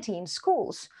ability in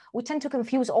schools. We tend to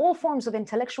confuse all forms of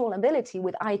intellectual ability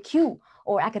with IQ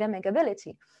or academic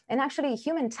ability. And actually,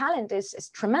 human talent is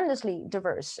tremendously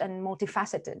diverse and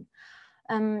multifaceted.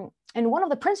 And one of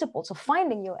the principles of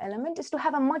finding your element is to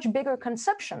have a much bigger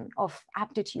conception of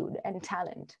aptitude and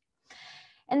talent.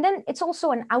 And then it's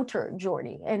also an outer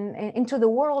journey and into the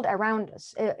world around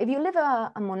us. If you live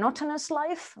a monotonous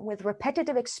life with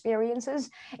repetitive experiences,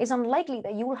 it's unlikely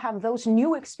that you will have those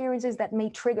new experiences that may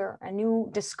trigger a new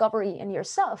discovery in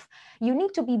yourself. You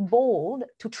need to be bold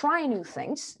to try new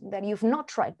things that you've not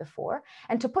tried before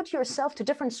and to put yourself to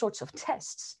different sorts of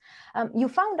tests. You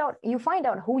find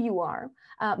out who you are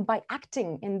by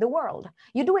acting in the world.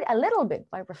 You do it a little bit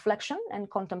by reflection and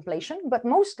contemplation, but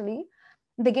mostly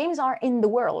the games are in the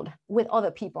world with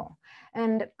other people.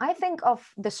 And I think of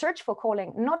the search for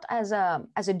calling not as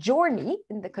a journey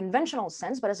in the conventional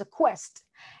sense, but as a quest.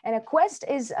 And a quest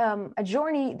is a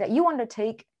journey that you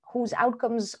undertake whose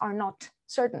outcomes are not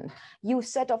certain. You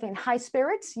set off in high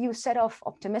spirits, you set off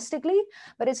optimistically,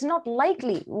 but it's not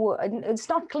likely, it's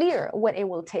not clear where it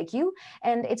will take you,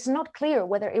 and it's not clear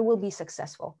whether it will be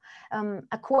successful.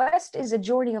 A quest is a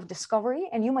journey of discovery,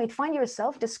 and you might find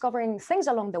yourself discovering things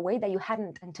along the way that you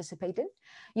hadn't anticipated.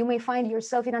 You may find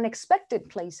yourself in unexpected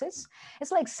places.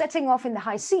 It's like setting off in the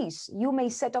high seas. You may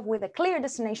set off with a clear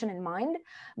destination in mind,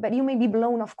 but you may be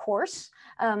blown off course.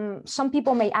 Some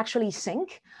people may actually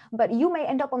sink, but you may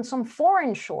end up on some foreign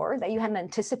shore that you hadn't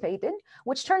anticipated,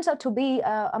 which turns out to be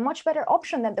a much better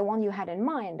option than the one you had in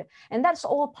mind. And that's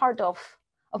all part of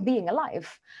being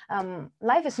alive.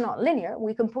 Life is not linear.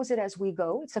 We compose it as we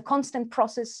go. It's a constant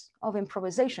process of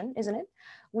improvisation, isn't it?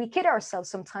 We kid ourselves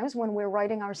sometimes when we're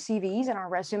writing our CVs and our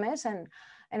resumes,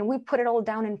 and we put it all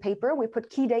down in paper. We put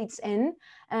key dates in,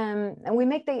 and we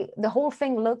make the whole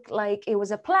thing look like it was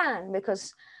a plan,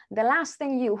 because the last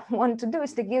thing you want to do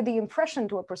is to give the impression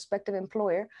to a prospective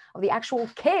employer of the actual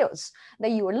chaos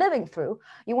that you were living through.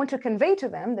 You want to convey to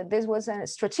them that this was a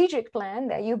strategic plan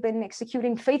that you've been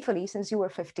executing faithfully since you were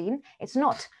 15. It's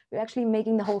not. You're actually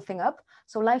making the whole thing up.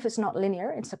 So life is not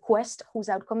linear. It's a quest whose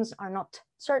outcomes are not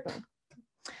certain.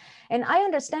 And I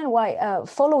understand why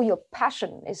follow your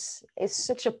passion is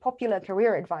such a popular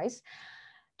career advice.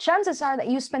 Chances are that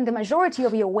you spend the majority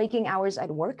of your waking hours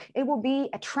at work. It will be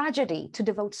a tragedy to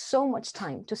devote so much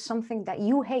time to something that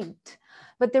you hate.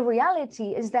 But the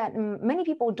reality is that many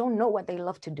people don't know what they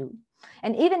love to do.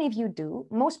 And even if you do,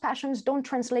 most passions don't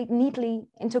translate neatly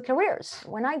into careers.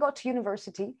 When I got to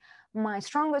university, my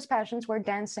strongest passions were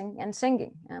dancing and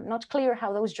singing. I'm not clear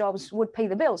how those jobs would pay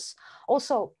the bills.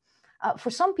 Also,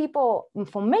 for some people,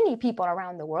 for many people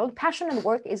around the world, passion and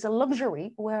work is a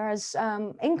luxury, whereas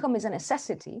income is a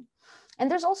necessity. And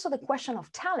there's also the question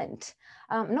of talent.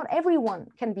 Not everyone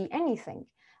can be anything.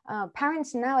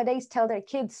 Parents nowadays tell their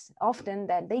kids often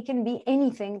that they can be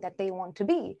anything that they want to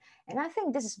be. And I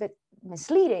think this is a bit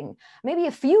misleading. Maybe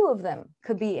a few of them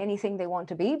could be anything they want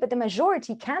to be, but the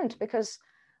majority can't, because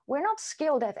we're not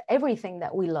skilled at everything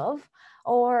that we love,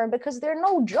 or because there are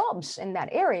no jobs in that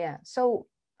area. So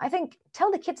I think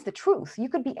tell the kids the truth. You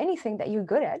could be anything that you're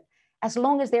good at, as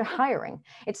long as they're hiring.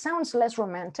 It sounds less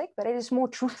romantic, but it is more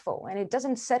truthful, and it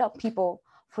doesn't set up people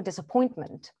for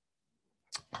disappointment.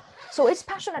 So is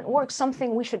passion at work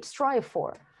something we should strive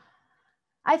for?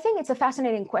 I think it's a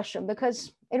fascinating question,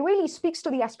 because it really speaks to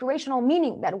the aspirational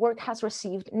meaning that work has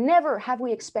received. Never have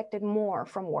we expected more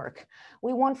from work.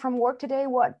 We want from work today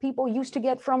what people used to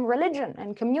get from religion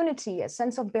and community: a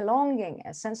sense of belonging,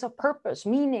 a sense of purpose,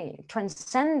 meaning,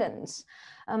 transcendence.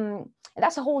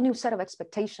 That's a whole new set of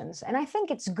expectations. And I think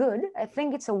it's good. I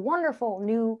think it's a wonderful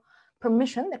new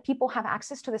permission that people have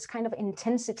access to this kind of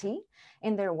intensity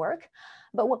in their work.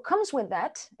 But what comes with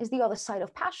that is the other side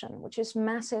of passion, which is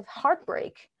massive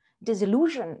heartbreak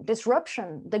disillusion,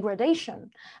 disruption, degradation.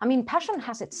 I mean, passion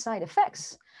has its side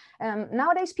effects.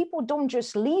 Nowadays, people don't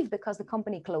just leave because the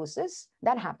company closes.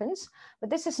 That happens, but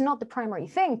this is not the primary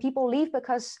thing. People leave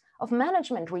because of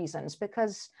management reasons,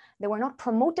 because they were not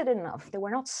promoted enough, they were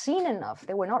not seen enough,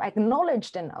 they were not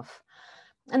acknowledged enough.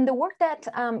 And the work that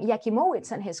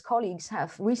Jakimowicz and his colleagues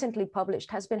have recently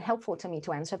published has been helpful to me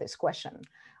to answer this question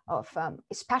of,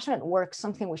 is passionate work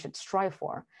something we should strive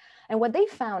for? And what they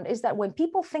found is that when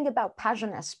people think about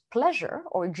passion as pleasure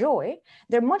or joy,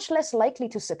 they're much less likely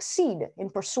to succeed in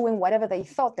pursuing whatever they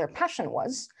thought their passion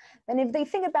was than if they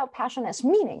think about passion as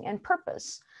meaning and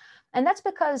purpose. And that's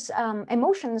because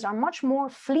emotions are much more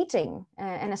fleeting,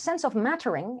 and a sense of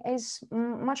mattering is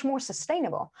much more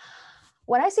sustainable.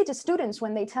 What I say to students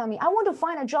when they tell me, I want to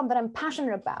find a job that I'm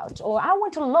passionate about, or I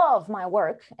want to love my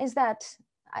work, is that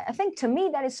I think to me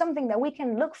that is something that we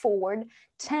can look forward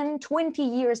 10, 20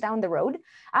 years down the road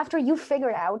after you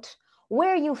figure out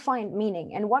where you find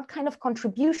meaning and what kind of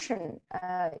contribution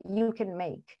you can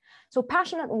make. So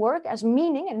passionate work as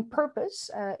meaning and purpose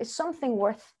is something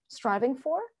worth striving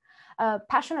for.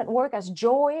 Passionate work as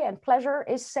joy and pleasure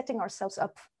is setting ourselves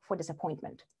up for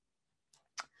disappointment.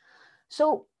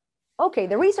 So, okay,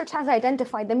 the research has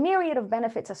identified the myriad of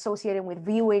benefits associated with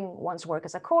viewing one's work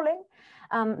as a calling.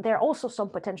 There are also some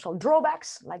potential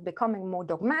drawbacks, like becoming more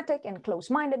dogmatic and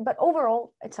close-minded, but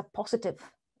overall, it's a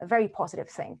very positive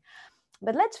thing.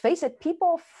 But let's face it,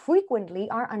 people frequently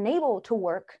are unable to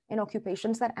work in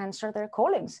occupations that answer their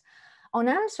callings.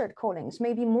 Unanswered callings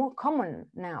may be more common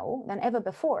now than ever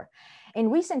before. In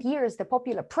recent years, the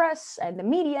popular press and the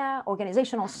media,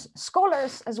 organizational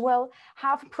scholars as well,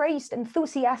 have praised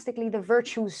enthusiastically the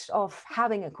virtues of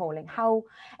having a calling,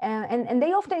 and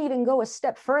they often even go a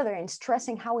step further in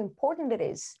stressing how important it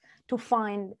is to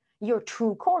find your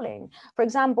true calling. For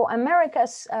example,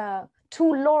 America's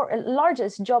two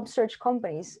largest job search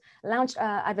companies launched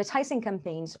advertising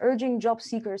campaigns urging job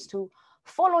seekers to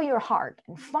follow your heart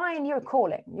and find your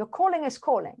calling. Your calling is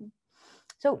calling.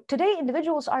 So today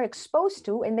individuals are exposed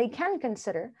to, and they can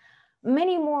consider,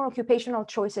 many more occupational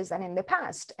choices than in the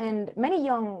past. And many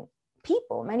young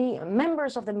people, many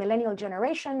members of the millennial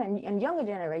generation and younger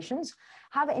generations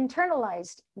have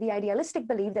internalized the idealistic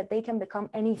belief that they can become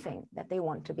anything that they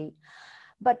want to be.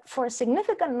 But for a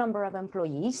significant number of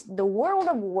employees, the world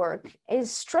of work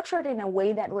is structured in a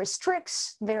way that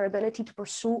restricts their ability to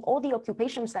pursue all the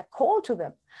occupations that call to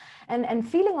them. And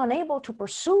feeling unable to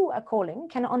pursue a calling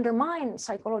can undermine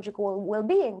psychological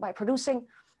well-being by producing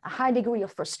a high degree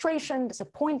of frustration,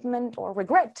 disappointment, or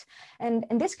regret. And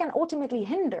this can ultimately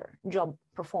hinder job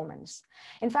performance.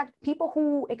 In fact, people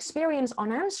who experience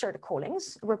unanswered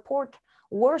callings report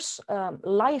worse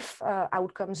life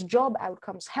outcomes, job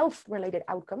outcomes, health-related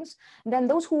outcomes than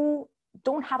those who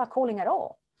don't have a calling at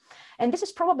all. And this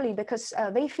is probably because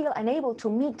they feel unable to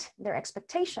meet their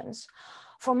expectations.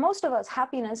 For most of us,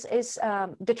 happiness is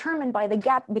determined by the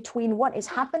gap between what is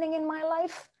happening in my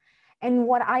life and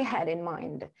what I had in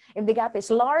mind. If the gap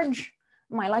is large,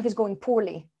 my life is going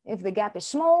poorly. If the gap is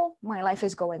small, my life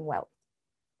is going well.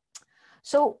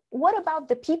 So what about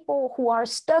the people who are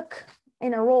stuck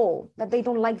in a role that they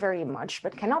don't like very much,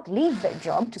 but cannot leave their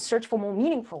job to search for more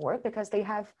meaningful work because they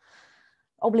have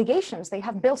obligations, they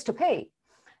have bills to pay?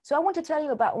 So I want to tell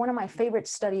you about one of my favorite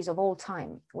studies of all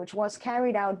time, which was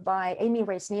carried out by Amy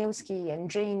Raisniewski and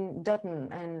Jane Dutton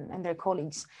and their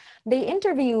colleagues. They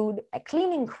interviewed a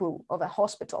cleaning crew of a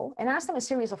hospital and asked them a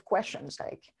series of questions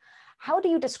like, how do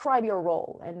you describe your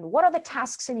role? And what are the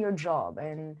tasks in your job?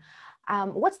 And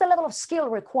what's the level of skill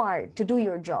required to do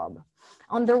your job?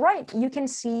 On the right, you can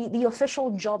see the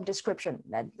official job description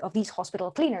of these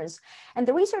hospital cleaners. And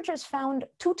the researchers found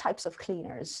two types of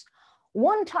cleaners.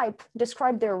 One type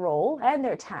described their role and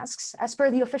their tasks as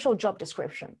per the official job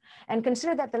description and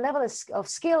considered that the level of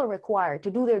skill required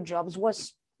to do their jobs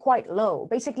was quite low.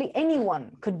 Basically,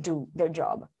 anyone could do their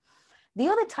job. The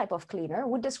other type of cleaner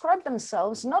would describe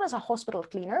themselves not as a hospital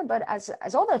cleaner, but as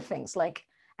other things like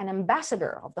an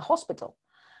ambassador of the hospital.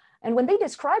 And when they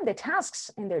described the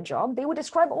tasks in their job, they would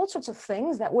describe all sorts of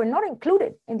things that were not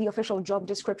included in the official job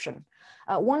description.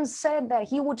 One said that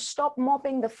he would stop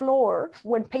mopping the floor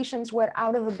when patients were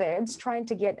out of the beds trying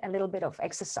to get a little bit of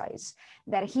exercise,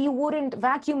 that he wouldn't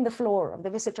vacuum the floor of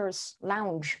the visitors'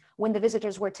 lounge when the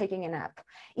visitors were taking a nap,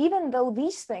 even though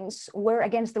these things were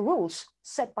against the rules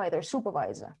set by their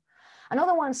supervisor.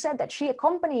 Another one said that she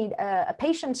accompanied a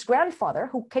patient's grandfather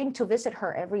who came to visit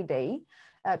her every day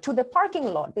to the parking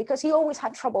lot because he always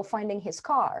had trouble finding his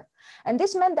car. And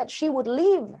this meant that she would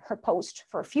leave her post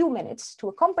for a few minutes to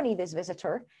accompany this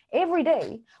visitor every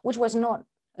day, which was not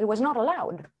It was not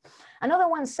allowed. Another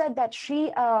one said that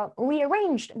she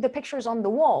rearranged the pictures on the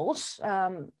walls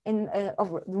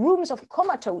of rooms of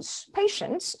comatose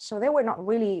patients, so they were not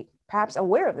really perhaps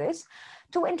aware of this,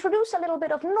 to introduce a little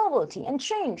bit of novelty and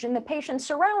change in the patient's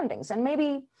surroundings and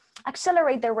maybe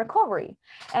accelerate their recovery.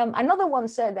 Another one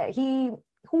said that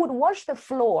who would wash the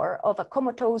floor of a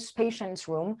comatose patient's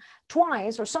room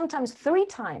twice or sometimes 3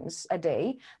 times a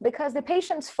day because the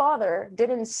patient's father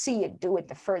didn't see it do it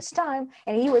the first time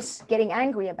and he was getting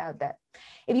angry about that.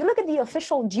 If you look at the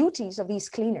official duties of these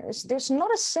cleaners, there's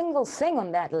not a single thing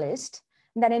on that list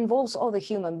that involves other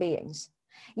human beings.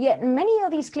 Yet many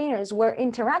of these cleaners were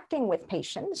interacting with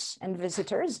patients and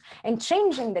visitors and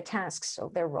changing the tasks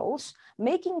of their roles,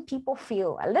 making people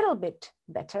feel a little bit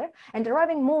better and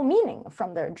deriving more meaning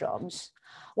from their jobs.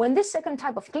 When this second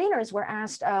type of cleaners were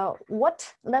asked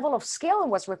what level of skill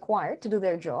was required to do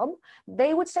their job,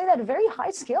 they would say that very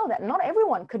high skill that not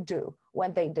everyone could do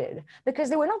what they did because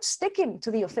they were not sticking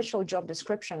to the official job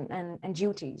description and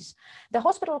duties. The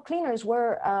hospital cleaners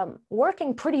were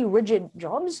working pretty rigid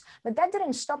jobs, but that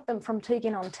didn't stop them from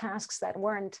taking on tasks that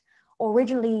weren't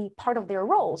originally part of their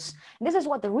roles. This is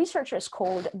what the researchers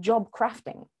called job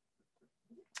crafting.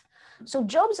 So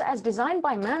jobs as designed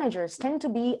by managers tend to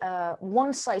be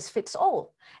one size fits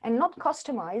all and not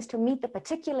customized to meet the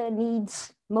particular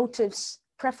needs, motives,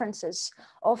 preferences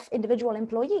of individual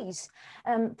employees.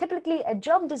 Typically, a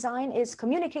job design is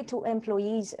communicated to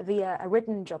employees via a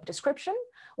written job description,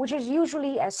 which is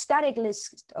usually a static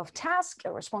list of tasks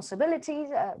or responsibilities,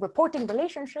 reporting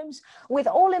relationships with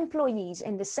all employees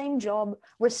in the same job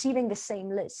receiving the same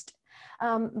list.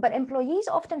 But employees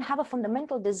often have a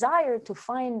fundamental desire to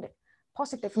find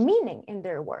positive meaning in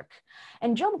their work.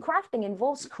 And job crafting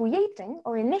involves creating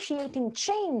or initiating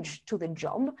change to the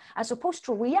job as opposed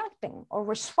to reacting or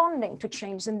responding to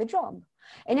change in the job.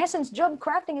 In essence, job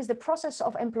crafting is the process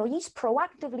of employees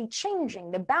proactively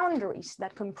changing the boundaries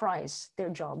that comprise their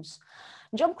jobs.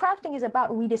 Job crafting is about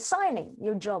redesigning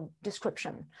your job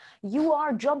description. You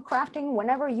are job crafting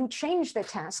whenever you change the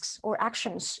tasks or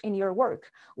actions in your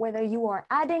work, whether you are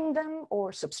adding them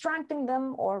or subtracting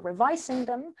them or revising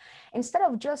them. Instead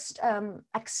of just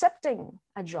accepting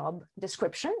a job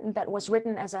description that was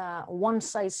written as a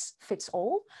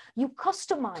one-size-fits-all, you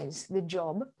customize the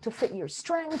job to fit your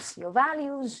strengths, your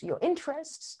values, your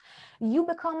interests. You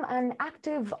become an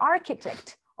active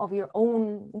architect of your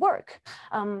own work.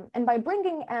 And by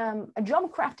bringing a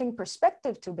job crafting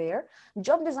perspective to bear,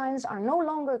 job designs are no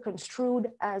longer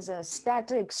construed as a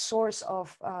static source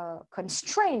of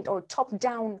constraint or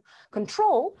top-down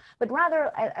control, but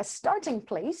rather a starting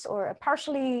place or a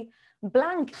partially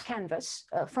blank canvas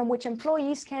from which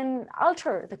employees can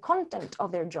alter the content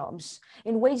of their jobs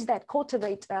in ways that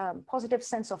cultivate a positive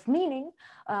sense of meaning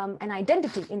and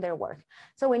identity in their work.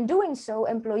 So in doing so,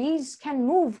 employees can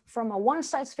move from a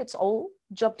one-size-fits-all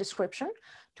job description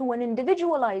to an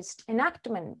individualized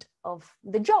enactment of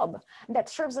the job that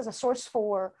serves as a source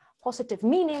for positive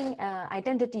meaning,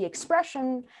 identity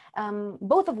expression,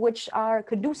 both of which are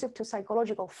conducive to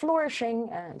psychological flourishing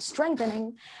and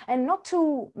strengthening, and not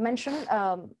to mention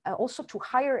also to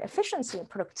higher efficiency and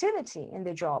productivity in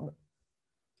the job.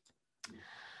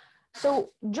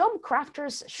 So job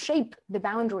crafters shape the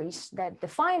boundaries that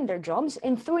define their jobs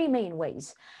in 3 main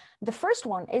ways. The first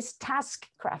one is task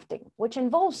crafting, which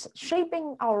involves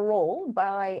shaping our role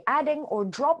by adding or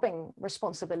dropping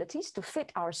responsibilities to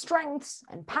fit our strengths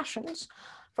and passions.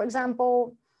 For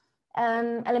example,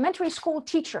 an elementary school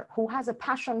teacher who has a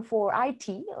passion for IT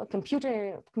or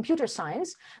computer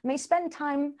science may spend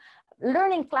time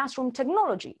learning classroom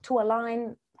technology to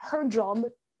align her job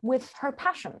with her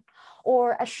passion.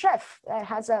 Or a chef that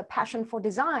has a passion for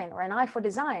design or an eye for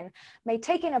design may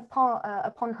take it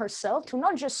upon herself to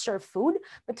not just serve food,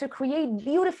 but to create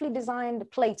beautifully designed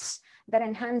plates that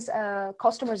enhance a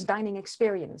customer's dining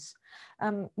experience.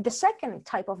 The second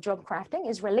type of job crafting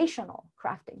is relational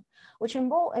crafting, which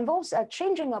involves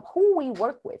changing up who we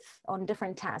work with on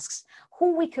different tasks,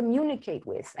 who we communicate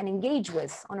with and engage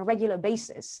with on a regular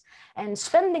basis, and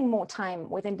spending more time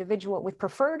with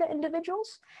preferred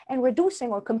individuals, and reducing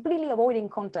or completely avoiding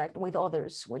contact with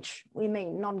others, which we may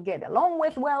not get along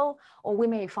with well, or we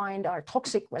may find are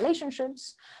toxic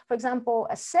relationships. For example,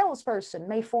 a salesperson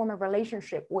may form a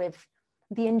relationship with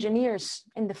the engineers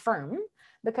in the firm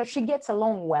because she gets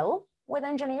along well with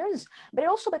engineers, but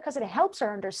also because it helps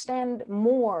her understand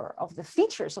more of the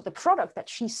features of the product that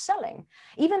she's selling,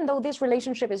 even though this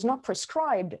relationship is not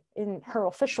prescribed in her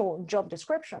official job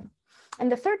description. And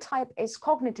the third type is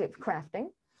cognitive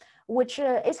crafting, which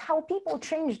is how people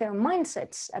change their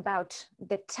mindsets about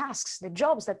the tasks, the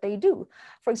jobs that they do.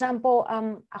 For example,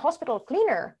 a hospital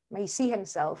cleaner may see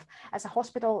himself as a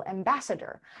hospital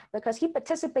ambassador because he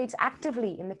participates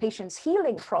actively in the patient's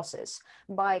healing process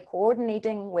by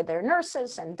coordinating with their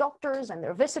nurses and doctors and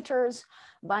their visitors,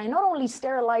 by not only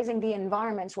sterilizing the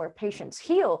environments where patients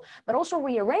heal, but also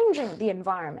rearranging the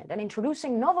environment and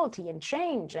introducing novelty and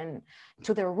change and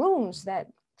to their rooms,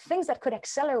 things that could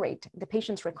accelerate the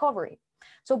patient's recovery.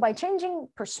 So by changing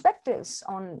perspectives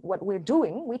on what we're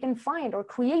doing, we can find or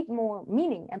create more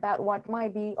meaning about what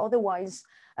might be otherwise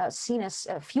seen as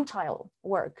futile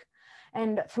work.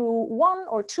 And through one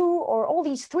or two or all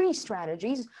these three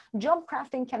strategies, job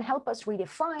crafting can help us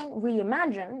redefine,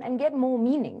 reimagine, and get more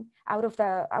meaning out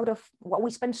of what we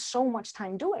spend so much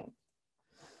time doing.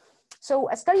 So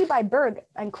a study by Berg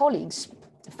and colleagues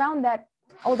found that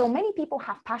although many people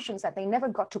have passions that they never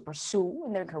got to pursue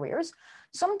in their careers,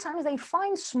 sometimes they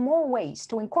find small ways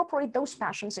to incorporate those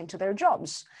passions into their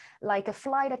jobs, like a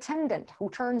flight attendant who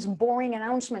turns boring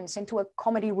announcements into a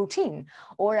comedy routine,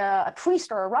 or a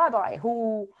priest or a rabbi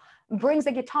who brings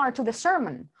the guitar to the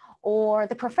sermon, or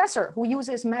the professor who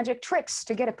uses magic tricks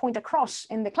to get a point across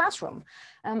in the classroom.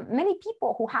 Many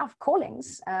people who have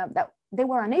callings that they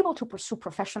were unable to pursue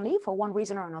professionally for one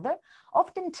reason or another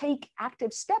often take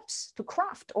active steps to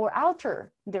craft or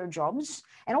alter their jobs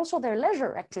and also their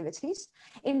leisure activities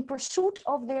in pursuit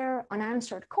of their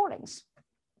unanswered callings.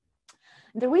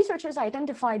 The researchers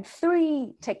identified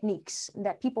three techniques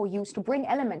that people use to bring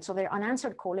elements of their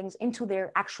unanswered callings into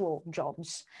their actual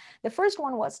jobs. The first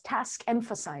one was task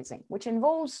emphasizing, which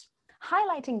involves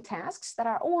highlighting tasks that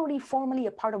are already formally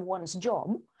a part of one's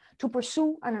job to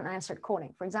pursue an unanswered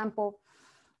calling. For example,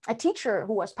 a teacher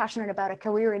who was passionate about a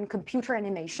career in computer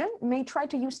animation may try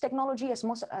to use technology as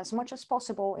much as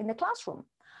possible in the classroom.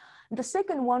 The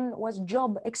second one was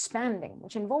job expanding,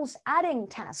 which involves adding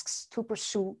tasks to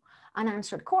pursue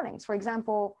unanswered callings. For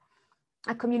example,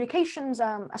 a communications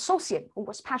associate who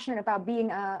was passionate about being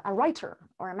a writer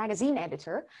or a magazine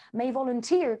editor may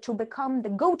volunteer to become the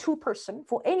go-to person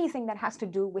for anything that has to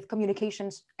do with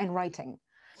communications and writing.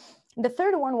 The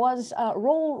third one was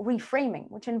role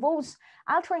reframing, which involves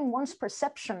altering one's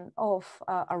perception of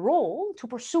a role to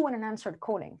pursue an unanswered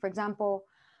calling. For example,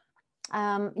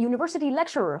 university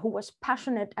lecturer who was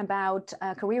passionate about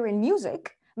a career in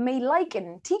music may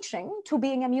liken teaching to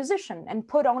being a musician and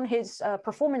put on his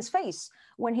performance face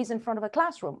when he's in front of a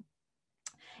classroom.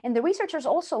 And the researchers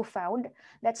also found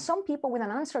that some people with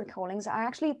unanswered callings are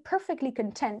actually perfectly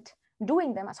content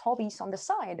doing them as hobbies on the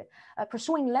side,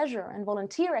 pursuing leisure and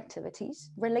volunteer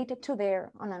activities related to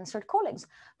their unanswered callings.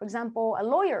 For example, a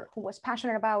lawyer who was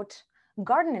passionate about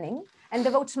gardening and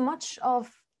devotes much of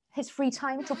his free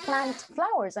time to plant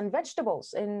flowers and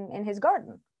vegetables in his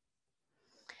garden.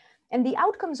 And the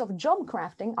outcomes of job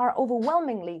crafting are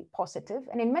overwhelmingly positive,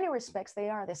 and in many respects, they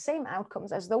are the same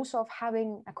outcomes as those of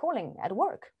having a calling at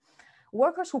work.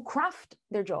 Workers who craft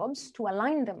their jobs to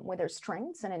align them with their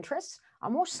strengths and interests are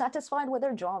more satisfied with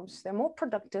their jobs, they're more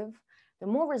productive, they're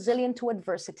more resilient to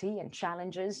adversity and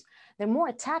challenges, they're more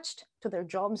attached to their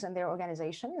jobs and their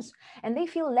organizations, and they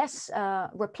feel less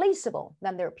replaceable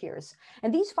than their peers.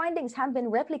 And these findings have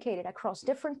been replicated across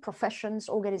different professions,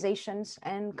 organizations,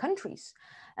 and countries.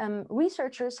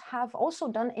 Researchers have also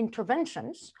done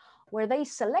interventions where they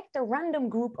select a random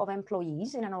group of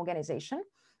employees in an organization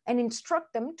and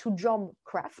instruct them to job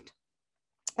craft.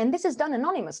 And this is done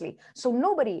anonymously, so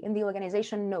nobody in the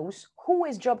organization knows who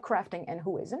is job crafting and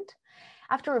who isn't.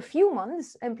 After a few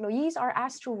months, employees are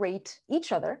asked to rate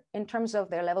each other in terms of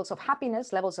their levels of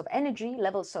happiness, levels of energy,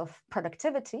 levels of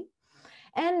productivity.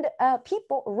 And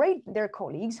people rate their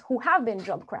colleagues who have been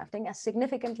job crafting as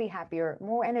significantly happier,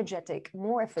 more energetic,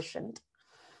 more efficient.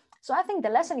 So I think the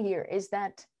lesson here is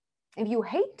that if you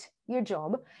hate your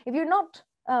job, if you're not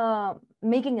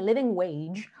making a living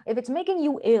wage, if it's making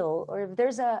you ill, or if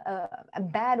there's a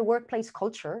bad workplace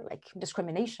culture like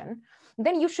discrimination,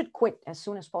 then you should quit as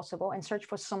soon as possible and search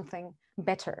for something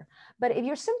better. But if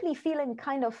you're simply feeling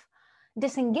kind of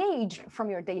disengaged from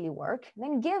your daily work,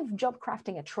 then give job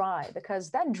crafting a try, because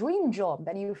that dream job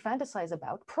that you fantasize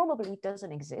about probably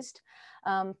doesn't exist.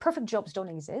 Perfect jobs don't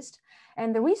exist.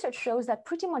 And the research shows that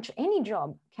pretty much any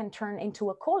job can turn into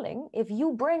a calling if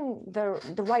you bring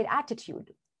the right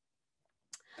attitude.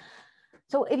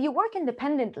 So if you work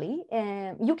independently,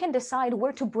 you can decide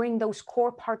where to bring those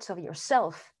core parts of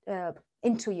yourself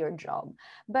into your job.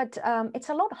 But it's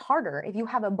a lot harder if you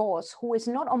have a boss who is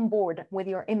not on board with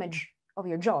your image of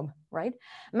your job, right?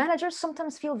 Managers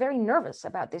sometimes feel very nervous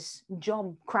about this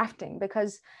job crafting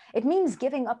because it means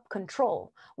giving up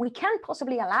control. We can't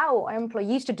possibly allow our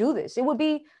employees to do this. It would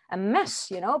be a mess,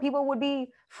 you know? People would be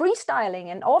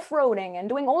freestyling and off-roading and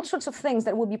doing all sorts of things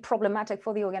that would be problematic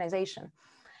for the organization.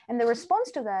 And the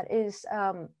response to that is,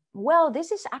 well,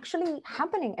 this is actually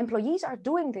happening. Employees are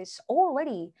doing this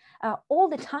already all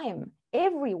the time,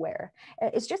 everywhere.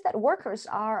 It's just that workers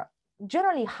are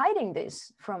generally hiding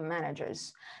this from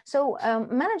managers. So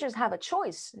managers have a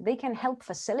choice. They can help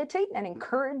facilitate and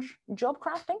encourage job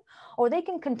crafting, or they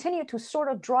can continue to sort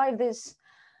of drive this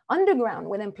underground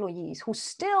with employees who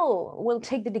still will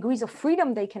take the degrees of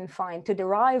freedom they can find to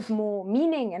derive more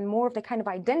meaning and more of the kind of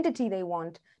identity they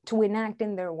want to enact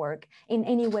in their work in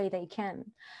any way they can.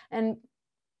 And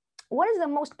what is the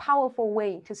most powerful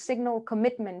way to signal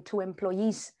commitment to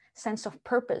employees' sense of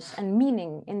purpose and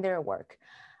meaning in their work?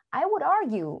 I would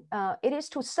argue it is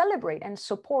to celebrate and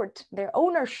support their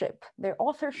ownership, their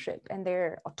authorship, and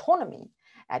their autonomy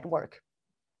at work.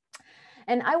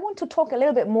 And I want to talk a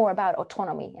little bit more about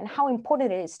autonomy and how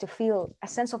important it is to feel a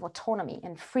sense of autonomy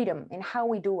and freedom in how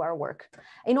we do our work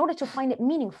in order to find it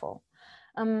meaningful.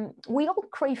 We all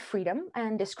crave freedom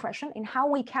and discretion in how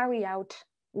we carry out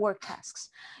work tasks.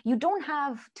 You don't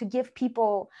have to give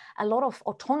people a lot of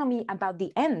autonomy about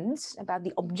the ends, about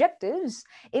the objectives,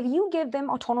 if you give them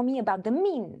autonomy about the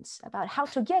means, about how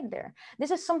to get there.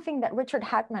 This is something that Richard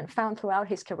Hackman found throughout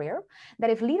his career, that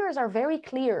if leaders are very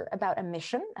clear about a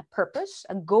mission, a purpose,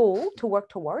 a goal to work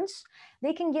towards,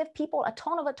 they can give people a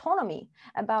ton of autonomy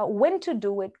about when to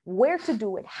do it, where to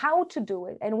do it, how to do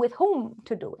it, and with whom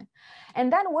to do it.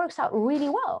 And that works out really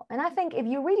well. And I think if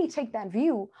you really take that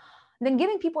view, then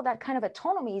giving people that kind of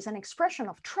autonomy is an expression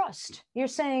of trust. You're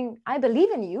saying, I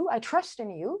believe in you, I trust in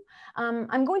you.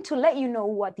 I'm going to let you know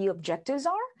what the objectives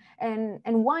are and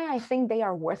why I think they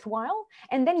are worthwhile.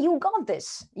 And then you got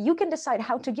this. You can decide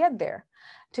how to get there.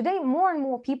 Today, more and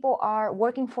more people are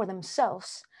working for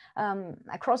themselves.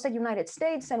 Across the United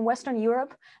States and Western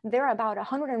Europe, there are about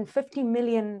 150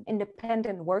 million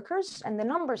independent workers, and the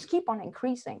numbers keep on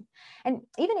increasing. And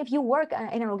even if you work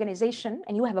in an organization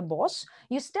and you have a boss,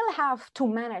 you still have to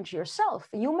manage yourself.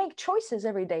 You make choices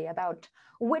every day about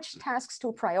which tasks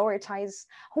to prioritize,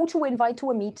 who to invite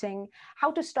to a meeting,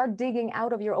 how to start digging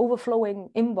out of your overflowing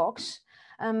inbox.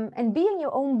 And being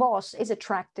your own boss is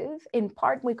attractive, in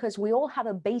part because we all have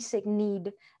a basic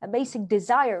need, a basic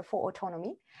desire for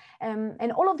autonomy.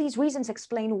 And all of these reasons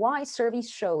explain why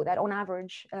surveys show that on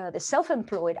average, the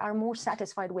self-employed are more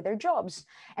satisfied with their jobs.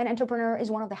 An entrepreneur is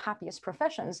one of the happiest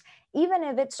professions, even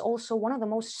if it's also one of the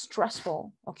most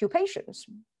stressful occupations.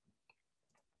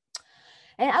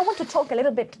 And I want to talk a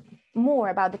little bit more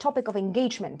about the topic of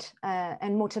engagement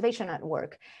and motivation at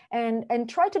work, and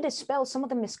try to dispel some of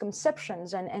the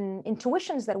misconceptions and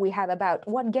intuitions that we have about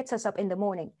what gets us up in the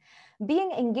morning.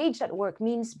 Being engaged at work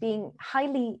means being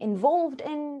highly involved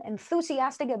in,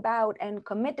 enthusiastic about, and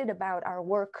committed about our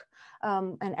work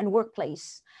and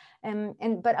workplace.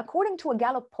 But according to a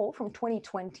Gallup poll from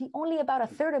 2020, only about a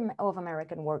third of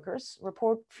American workers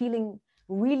report feeling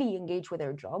really engaged with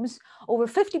their jobs. Over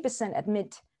 50%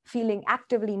 admit feeling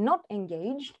actively not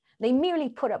engaged. They merely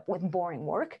put up with boring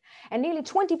work, and nearly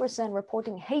 20%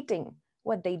 reporting hating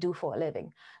what they do for a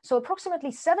living. So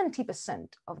approximately 70%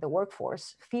 of the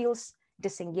workforce feels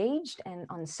disengaged and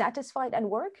unsatisfied at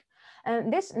work.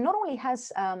 And this not only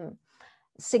has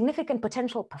significant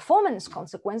potential performance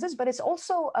consequences, but it's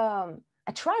also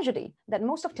a tragedy that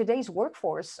most of today's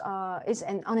workforce is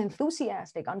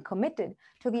unenthusiastic, uncommitted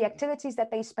to the activities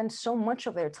that they spend so much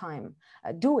of their time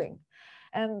doing.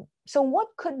 So what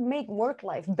could make work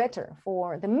life better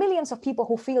for the millions of people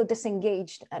who feel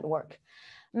disengaged at work?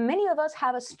 Many of us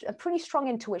have a pretty strong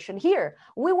intuition here.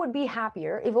 We would be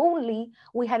happier if only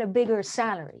we had a bigger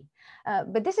salary.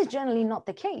 But this is generally not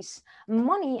the case.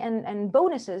 Money and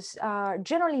bonuses are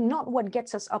generally not what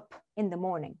gets us up in the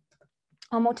morning.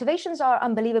 Our motivations are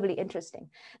unbelievably interesting.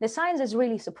 The science is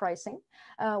really surprising.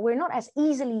 We're not as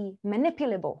easily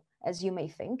manipulable as you may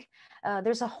think.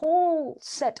 There's a whole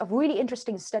set of really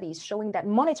interesting studies showing that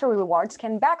monetary rewards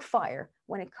can backfire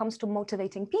when it comes to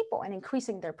motivating people and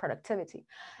increasing their productivity.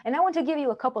 And I want to give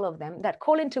you a couple of them that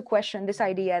call into question this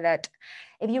idea that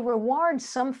if you reward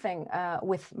something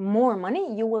with more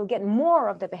money, you will get more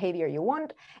of the behavior you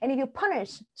want. And if you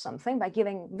punish something by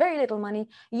giving very little money,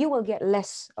 you will get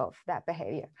less of that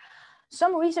behavior.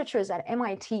 Some researchers at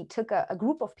MIT took a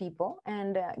group of people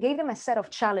and gave them a set of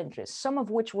challenges, some of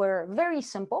which were very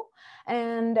simple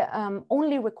and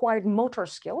only required motor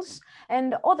skills,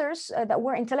 and others that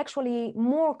were intellectually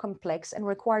more complex and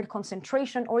required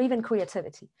concentration or even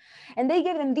creativity. And they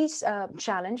gave them these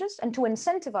challenges, and to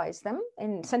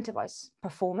incentivize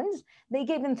performance, they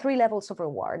gave them 3 levels of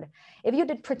reward. If you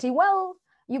did pretty well,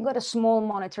 you got a small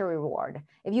monetary reward.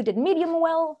 If you did medium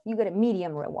well, you got a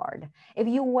medium reward. If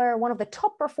you were one of the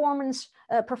top performers,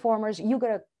 you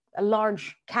got a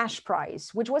large cash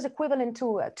prize, which was equivalent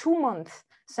to a 2-month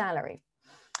salary.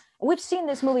 We've seen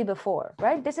this movie before,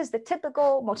 right? This is the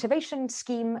typical motivation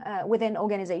scheme within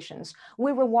organizations.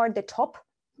 We reward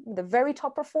the very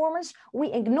top performers.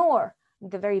 We ignore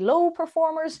the very low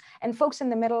performers, and folks in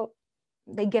the middle,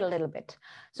 they get a little bit.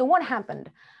 So what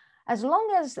happened? As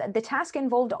long as the task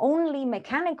involved only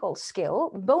mechanical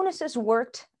skill, bonuses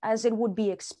worked as it would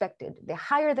be expected. The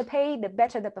higher the pay, the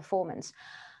better the performance.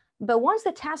 But once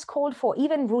the task called for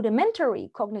even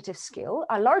rudimentary cognitive skill,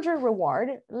 a larger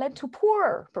reward led to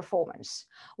poorer performance.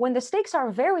 When the stakes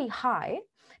are very high,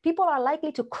 people are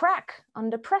likely to crack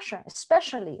under pressure,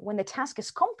 especially when the task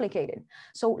is complicated.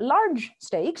 So large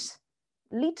stakes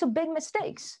lead to big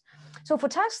mistakes. So for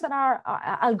tasks that are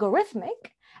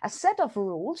algorithmic, a set of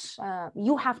rules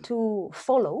you have to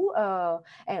follow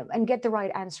and get the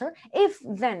right answer. If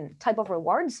then type of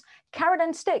rewards, carrot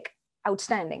and stick,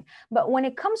 outstanding. But when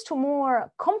it comes to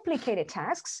more complicated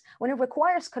tasks, when it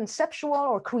requires conceptual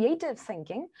or creative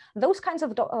thinking, those kinds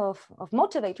of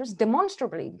motivators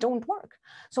demonstrably don't work.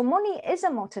 So money is a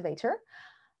motivator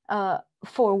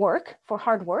for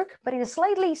hard work, but in a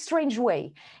slightly strange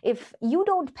way. If you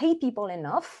don't pay people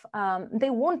enough, they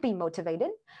won't be motivated,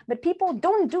 but people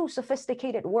don't do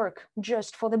sophisticated work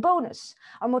just for the bonus.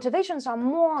 Our motivations are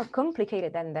more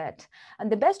complicated than that. And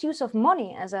the best use of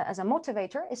money as a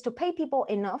motivator is to pay people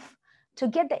enough to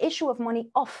get the issue of money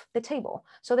off the table.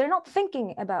 So they're not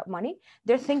thinking about money,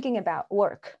 they're thinking about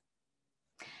work.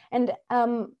 And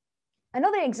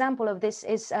another example of this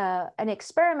is an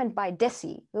experiment by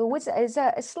Deci, which is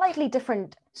a slightly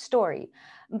different story.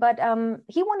 But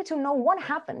he wanted to know what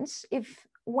happens if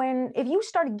you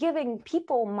start giving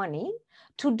people money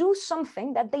to do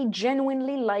something that they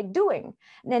genuinely like doing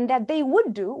and that they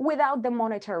would do without the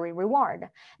monetary reward.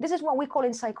 This is what we call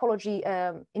in psychology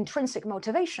intrinsic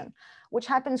motivation, which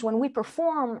happens when we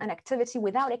perform an activity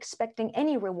without expecting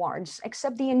any rewards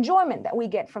except the enjoyment that we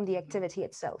get from the activity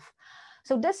itself.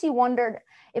 So Deci wondered,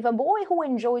 if a boy who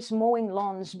enjoys mowing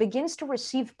lawns begins to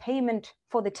receive payment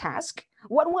for the task,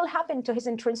 what will happen to his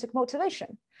intrinsic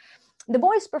motivation? The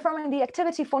boy is performing the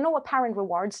activity for no apparent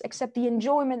rewards except the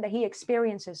enjoyment that he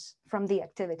experiences from the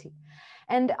activity.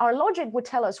 And our logic would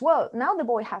tell us, well, now the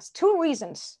boy has 2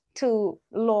 reasons to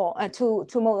mow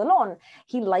the lawn.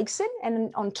 He likes it,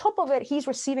 and on top of it, he's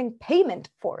receiving payment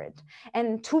for it.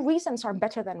 And 2 reasons are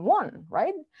better than 1,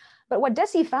 right? But what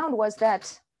Deci found was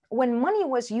that when money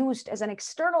was used as an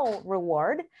external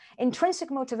reward,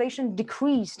 intrinsic motivation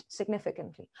decreased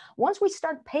significantly. Once we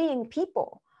start paying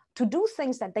people to do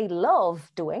things that they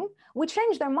love doing, we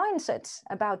change their mindsets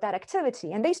about that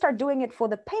activity, and they start doing it for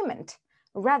the payment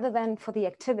rather than for the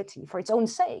activity, for its own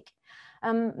sake.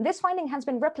 This finding has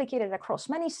been replicated across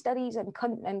many studies and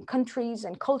countries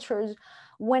and cultures.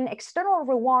 When external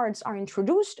rewards are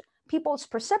introduced, people's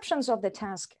perceptions of the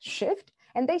task shift,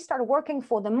 and they start working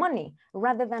for the money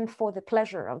rather than for the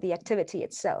pleasure of the activity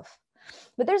itself.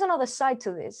 But there's another side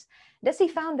to this. Deci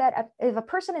found that if a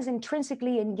person is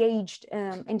intrinsically engaged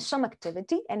in some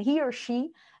activity and he or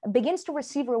she begins to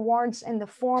receive rewards in the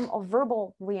form of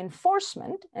verbal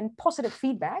reinforcement and positive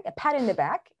feedback, a pat in the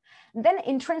back, then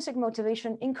intrinsic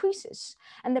motivation increases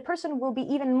and the person will be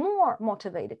even more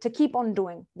motivated to keep on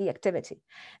doing the activity.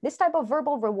 This type of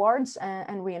verbal rewards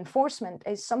and reinforcement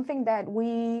is something that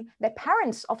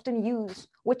parents often use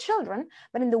with children,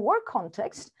 but in the work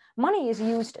context, money is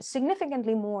used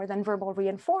significantly more than verbal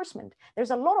reinforcement.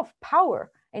 There's a lot of power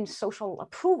in social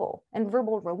approval and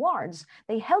verbal rewards.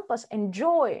 They help us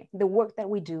enjoy the work that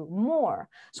we do more.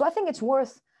 So I think it's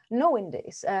worth knowing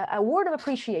this. A word of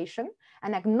appreciation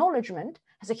and acknowledgement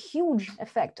has a huge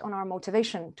effect on our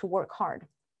motivation to work hard.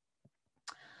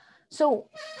 So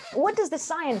what does the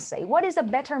science say? What is a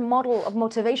better model of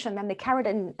motivation than the carrot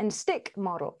and stick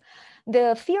model?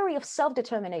 The theory of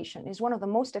self-determination is one of the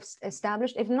most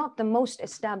established, if not the most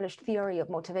established theory of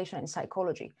motivation in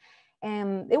psychology.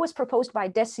 It was proposed by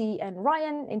Deci and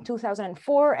Ryan in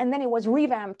 2004, and then it was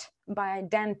revamped by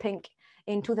Dan Pink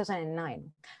in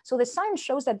 2009. So the science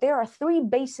shows that there are 3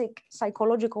 basic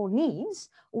psychological needs,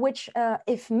 which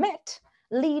if met,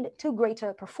 lead to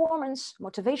greater performance,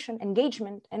 motivation,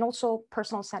 engagement, and also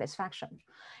personal satisfaction.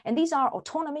 And these are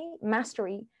autonomy,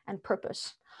 mastery, and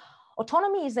purpose.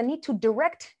 Autonomy is the need to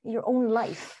direct your own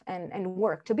life and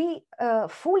work. To be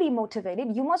fully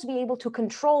motivated, you must be able to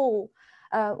control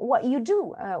what you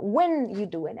do, when you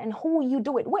do it, and who you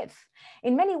do it with.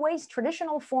 In many ways,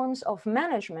 traditional forms of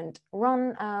management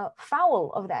run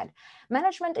foul of that.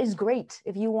 Management is great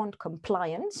if you want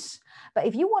compliance, but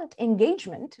if you want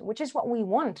engagement, which is what we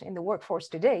want in the workforce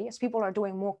today, as people are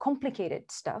doing more complicated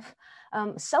stuff,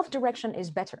 self-direction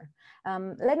is better.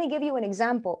 Let me give you an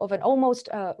example of an almost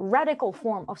radical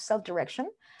form of self-direction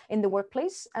in the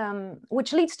workplace,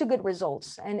 which leads to good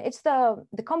results. And it's the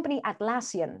company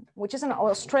Atlassian, which is an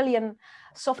Australian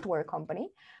software company.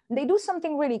 They do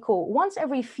something really cool. Once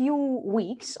every few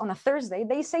weeks on a Thursday,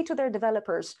 they say to their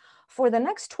developers, for the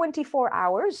next 24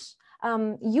 hours,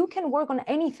 you can work on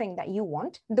anything that you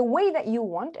want, the way that you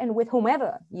want, and with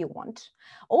whomever you want.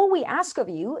 All we ask of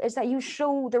you is that you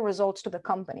show the results to the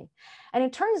company. And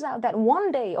it turns out that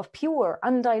one day of pure,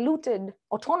 undiluted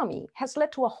autonomy has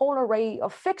led to a whole array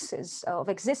of fixes of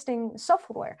existing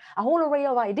software, a whole array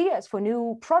of ideas for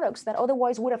new products that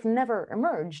otherwise would have never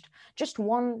emerged. Just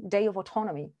one day of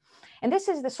autonomy. And this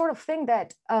is the sort of thing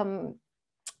that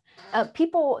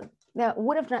people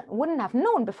wouldn't have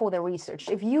known before the research.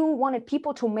 If you wanted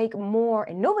people to make more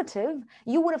innovative,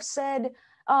 you would have said,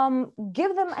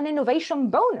 give them an innovation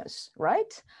bonus,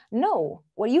 right? No,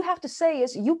 what you have to say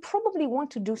is, you probably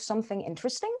want to do something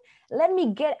interesting. Let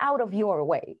me get out of your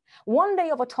way. One day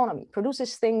of autonomy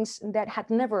produces things that had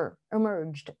never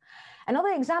emerged. Another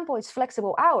example is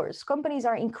flexible hours. Companies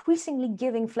are increasingly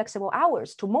giving flexible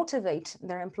hours to motivate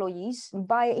their employees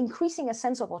by increasing a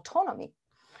sense of autonomy.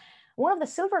 One of the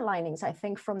silver linings, I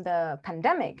think, from the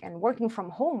pandemic and working from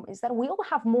home is that we all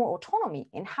have more autonomy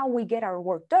in how we get our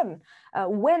work done,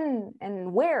 when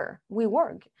and where we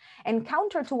work. And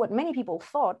counter to what many people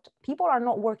thought, people are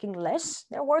not working less,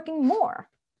 they're working more.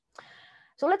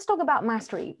 So let's talk about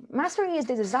mastery. Mastery is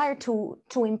the desire to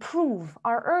improve,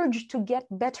 our urge to get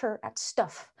better at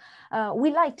stuff.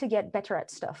 We like to get better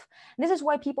at stuff. This is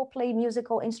why people play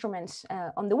musical instruments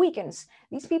on the weekends.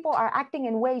 These people are acting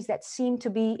in ways that seem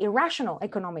to be irrational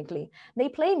economically. They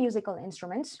play musical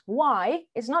instruments. Why?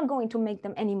 It's not going to make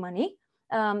them any money,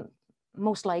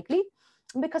 most likely,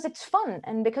 because it's fun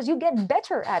and because you get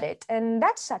better at it, and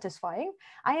that's satisfying.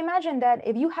 I imagine that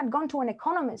if you had gone to an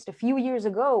economist a few years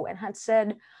ago and had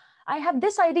said, I have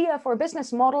this idea for a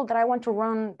business model that I want to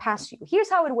run past you. Here's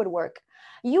how it would work.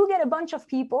 You get a bunch of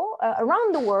people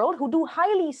around the world who do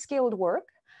highly skilled work,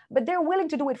 but they're willing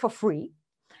to do it for free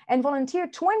and volunteer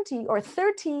 20 or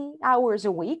 30 hours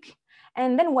a week.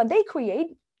 And then what they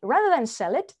create, rather than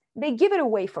sell it, they give it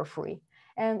away for free.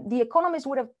 And the economist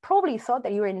would have probably thought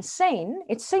that you're insane.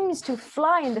 It seems to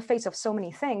fly in the face of so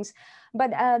many things.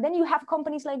 But then you have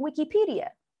companies like Wikipedia.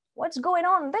 What's going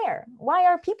on there? Why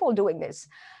are people doing this?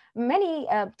 Many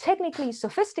technically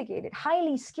sophisticated,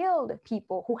 highly skilled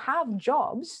people who have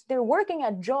jobs, they're working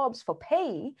at jobs for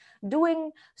pay,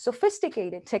 doing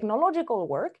sophisticated technological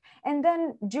work, and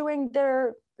then during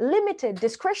their limited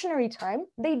discretionary time,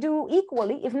 they do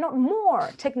equally, if not more,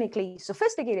 technically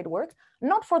sophisticated work,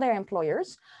 not for their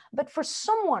employers, but for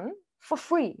someone for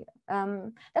free.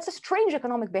 That's a strange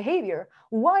economic behavior.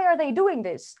 Why are they doing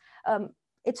this?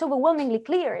 It's overwhelmingly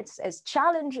clear. It's as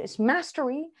challenge, it's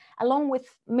mastery, along with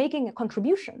making a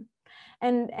contribution.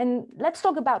 And let's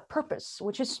talk about purpose,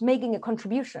 which is making a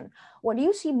contribution. What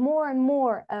you see more and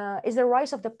more is the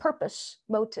rise of the purpose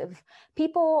motive.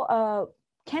 People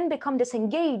can become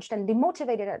disengaged and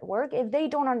demotivated at work if they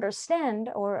don't understand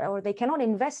or they cannot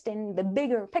invest in the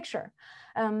bigger picture.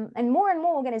 And more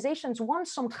organizations want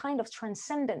some kind of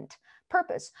transcendent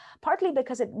purpose, partly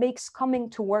because it makes coming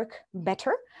to work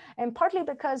better, and partly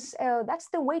because that's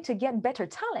the way to get better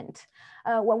talent.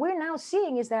 What we're now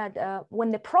seeing is that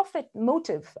when the profit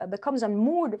motive becomes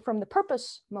unmoored from the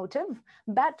purpose motive,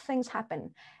 bad things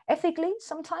happen. Ethically,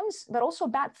 sometimes, but also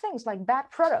bad things like bad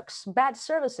products, bad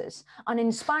services,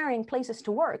 uninspiring places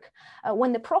to work.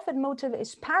 When the profit motive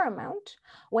is paramount,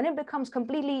 when it becomes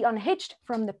completely unhitched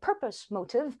from the purpose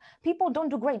motive, people don't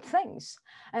do great things.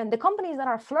 And the companies that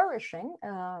are flourishing,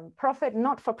 profit,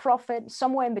 not for profit,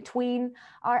 somewhere in between,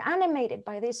 are animated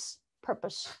by this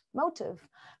purpose motive.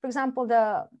 For example,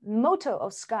 the motto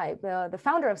of Skype, the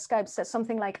founder of Skype says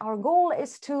something like, our goal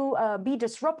is to be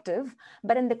disruptive,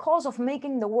 but in the cause of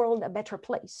making the world a better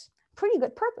place. Pretty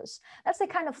good purpose. That's the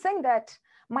kind of thing that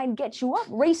might get you up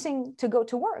racing to go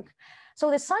to work. So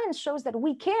the science shows that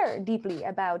we care deeply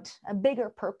about a bigger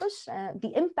purpose,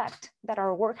 the impact that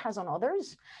our work has on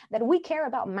others, that we care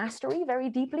about mastery very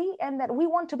deeply, and that we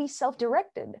want to be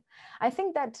self-directed. I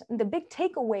think that the big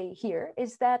takeaway here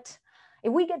is that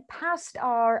if we get past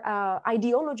our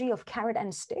ideology of carrot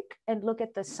and stick and look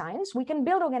at the science, we can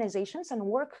build organizations and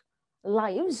work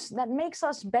lives that makes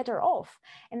us better off.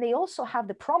 And they also have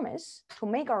the promise to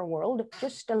make our world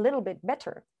just a little bit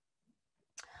better.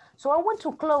 So I want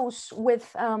to close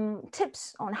with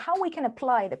tips on how we can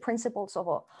apply the principles of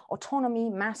autonomy,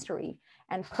 mastery,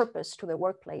 and purpose to the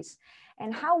workplace,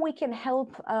 and how we can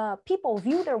help people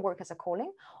view their work as a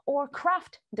calling or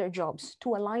craft their jobs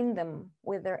to align them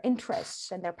with their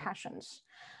interests and their passions.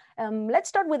 Let's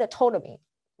start with autonomy.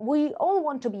 We all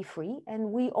want to be free,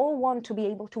 and we all want to be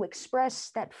able to express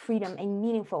that freedom in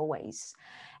meaningful ways.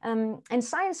 And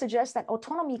science suggests that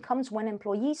autonomy comes when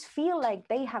employees feel like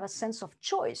they have a sense of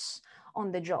choice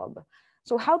on the job.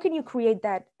 So how can you create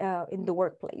that in the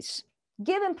workplace?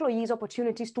 Give employees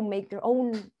opportunities to make their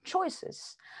own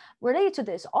choices. Related to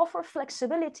this, offer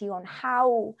flexibility on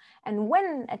how and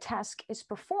when a task is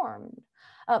performed.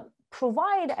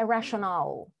 Provide a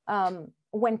rationale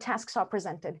when tasks are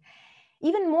presented.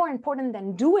 Even more important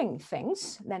than doing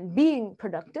things, than being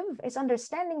productive, is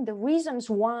understanding the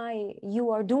reasons why you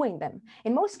are doing them.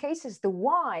 In most cases, the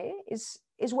why is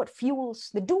what fuels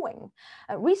the doing.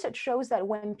 Research shows that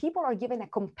when people are given a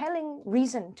compelling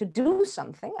reason to do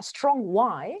something, a strong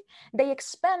why, they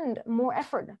expend more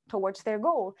effort towards their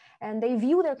goal, and they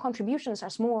view their contributions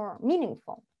as more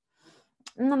meaningful.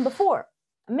 Number 4,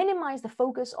 minimize the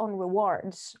focus on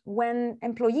rewards. When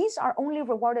employees are only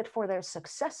rewarded for their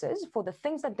successes, for the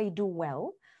things that they do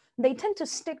well, they tend to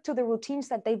stick to the routines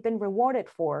that they've been rewarded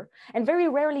for and very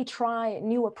rarely try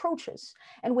new approaches.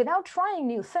 And without trying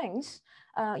new things,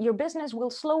 your business will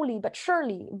slowly but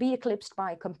surely be eclipsed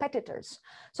by competitors.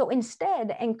 So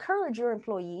instead, encourage your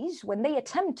employees when they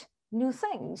attempt new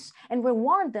things and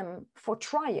reward them for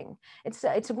trying. It's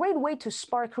a great way to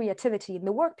spark creativity in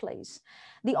the workplace.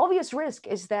 The obvious risk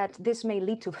is that this may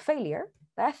lead to failure,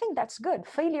 but I think that's good.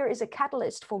 Failure is a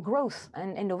catalyst for growth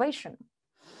and innovation.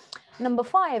 Number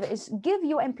 5 is give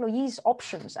your employees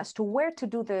options as to where to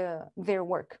do their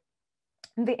work.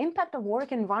 The impact of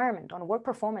work environment on work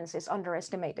performance is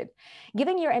underestimated.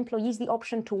 Giving your employees the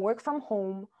option to work from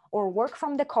home or work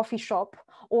from the coffee shop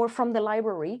or from the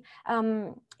library,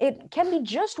 it can be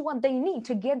just what they need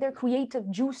to get their creative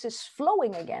juices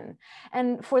flowing again,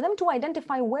 and for them to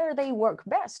identify where they work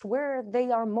best, where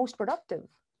they are most productive.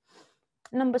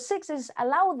 Number 6 is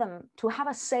allow them to have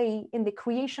a say in the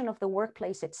creation of the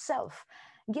workplace itself.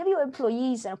 Give your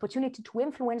employees an opportunity to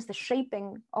influence the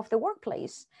shaping of the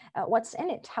workplace, what's in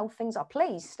it, how things are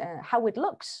placed, how it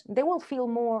looks. They will feel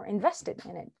more invested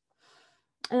in it.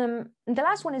 The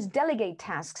last one is delegate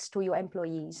tasks to your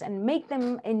employees and make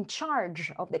them in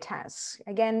charge of the tasks.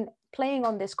 Again, playing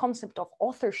on this concept of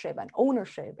authorship and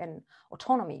ownership and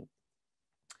autonomy.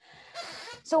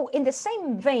 So in the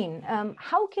same vein,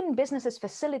 how can businesses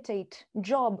facilitate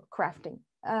job crafting?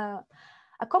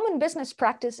 A common business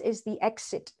practice is the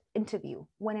exit interview.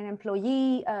 When an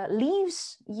employee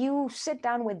leaves, you sit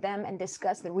down with them and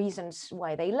discuss the reasons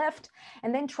why they left,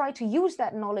 and then try to use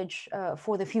that knowledge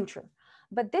for the future.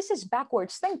 But this is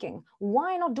backwards thinking.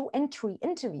 Why not do entry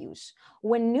interviews?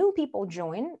 When new people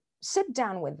join, sit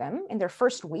down with them in their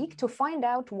first week to find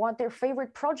out what their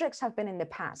favorite projects have been in the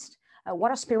past,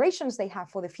 what aspirations they have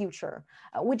for the future,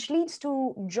 which leads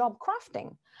to job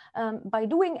crafting. By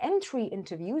doing entry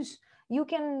interviews, you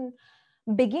can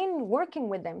begin working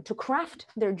with them to craft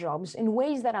their jobs in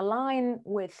ways that align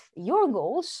with your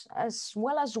goals as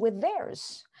well as with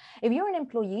theirs. If you're an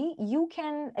employee, you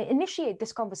can initiate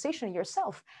this conversation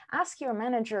yourself. Ask your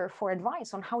manager for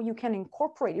advice on how you can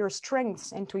incorporate your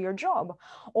strengths into your job,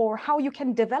 or how you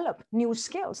can develop new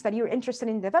skills that you're interested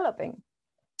in developing.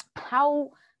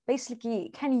 How basically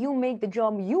can you make the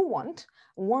job you want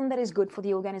one that is good for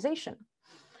the organization?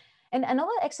 And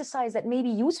another exercise that may be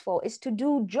useful is to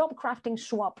do job crafting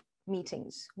swap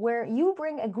meetings, where you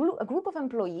bring a group of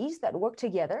employees that work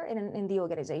together in the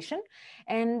organization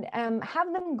and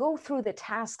have them go through the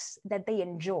tasks that they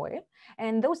enjoy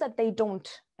and those that they don't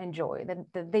enjoy,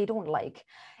 that they don't like.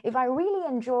 If I really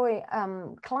enjoy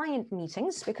client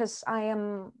meetings because I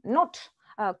am not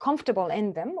comfortable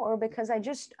in them, or because I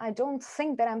don't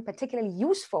think that I'm particularly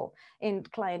useful in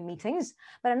client meetings,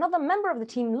 but another member of the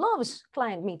team loves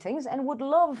client meetings and would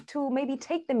love to maybe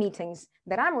take the meetings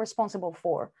that I'm responsible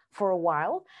for a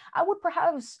while, I would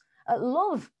perhaps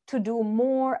love to do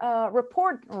more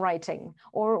report writing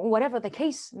or whatever the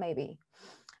case may be.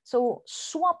 So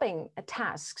swapping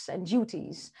tasks and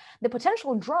duties. The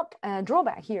potential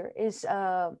drawback here is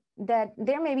that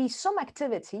there may be some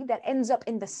activity that ends up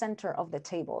in the center of the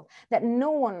table that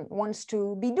no one wants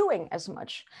to be doing as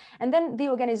much. And then the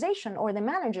organization or the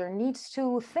manager needs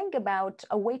to think about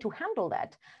a way to handle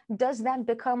that. Does that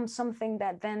become something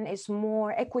that then is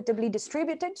more equitably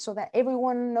distributed so that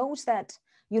everyone knows that,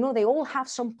 you know, they all have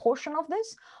some portion of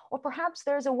this? Or perhaps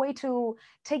there's a way to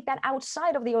take that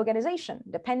outside of the organization,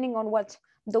 depending on what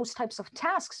those types of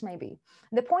tasks may be.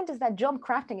 The point is that job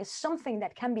crafting is something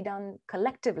that can be done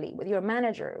collectively with your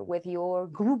manager, with your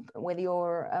group, with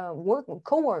your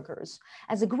co-workers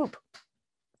as a group.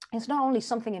 It's not only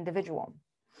something individual.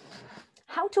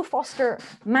 How to foster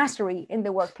mastery in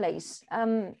the workplace?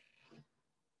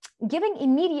 Giving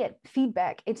immediate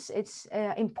feedback, it's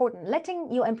important.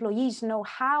 Letting your employees know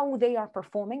how they are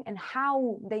performing and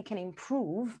how they can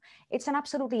improve, it's an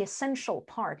absolutely essential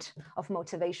part of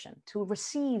motivation, to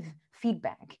receive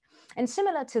feedback. And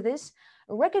similar to this,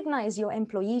 recognize your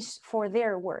employees for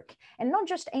their work, and not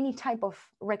just any type of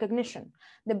recognition.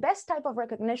 The best type of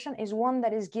recognition is one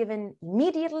that is given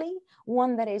immediately,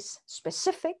 one that is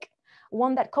specific,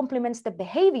 one that complements the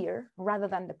behavior rather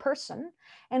than the person,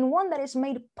 and one that is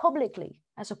made publicly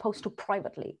as opposed to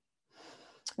privately.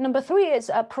 Number 3 is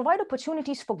provide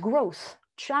opportunities for growth,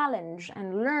 challenge,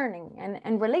 and learning.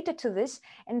 And related to this,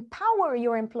 empower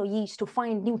your employees to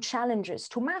find new challenges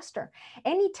to master.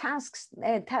 Any task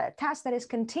that is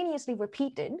continuously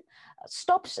repeated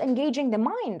stops engaging the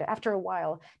mind after a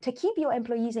while. To keep your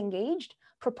employees engaged,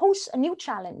 propose a new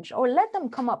challenge or let them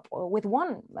come up with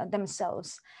one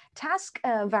themselves. Task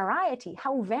variety,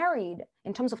 how varied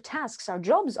in terms of tasks our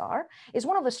jobs are, is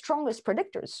one of the strongest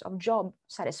predictors of job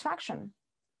satisfaction.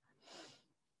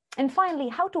 And finally,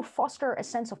 how to foster a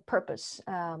sense of purpose.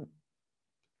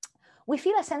 We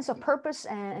feel a sense of purpose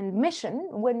and mission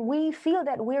when we feel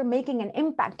that we're making an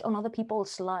impact on other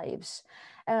people's lives.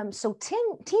 So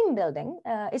team building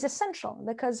is essential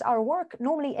because our work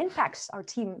normally impacts our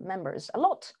team members a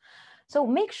lot. So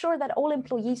make sure that all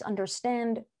employees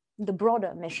understand the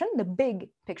broader mission, the big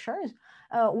picture.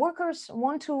 Workers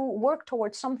want to work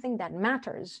towards something that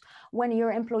matters. When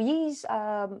your employees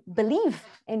believe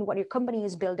in what your company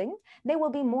is building, they will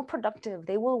be more productive,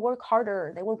 they will work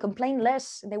harder, they will complain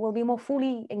less, they will be more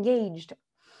fully engaged.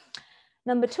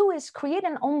 Number 2 is create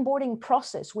an onboarding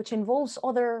process which involves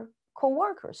other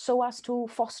co-workers so as to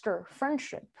foster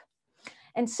friendship.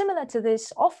 And similar to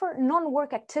this, offer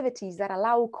non-work activities that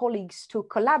allow colleagues to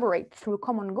collaborate through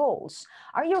common goals.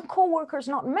 Are your co-workers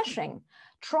not meshing?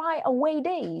 Try away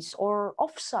days or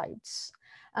offsites.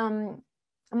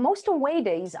 Most away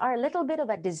days are a little bit of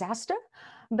a disaster,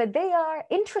 but they are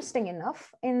interesting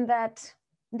enough in that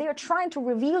they are trying to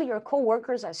reveal your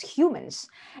co-workers as humans.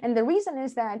 And the reason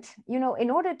is that, you know,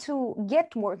 in order to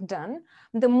get work done,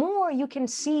 the more you can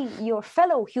see your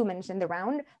fellow humans in the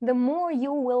round, the more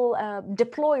you will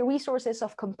deploy resources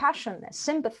of compassion,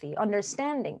 sympathy,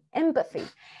 understanding, empathy.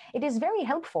 It is very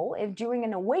helpful if during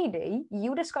an away day,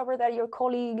 you discover that your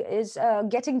colleague is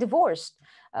getting divorced.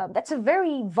 That's a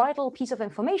very vital piece of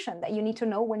information that you need to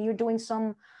know when you're doing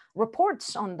some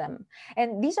reports on them.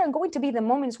 And these are going to be the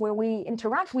moments where we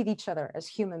interact with each other as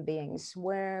human beings,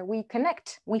 where we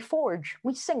connect, we forge,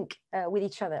 we sync with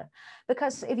each other.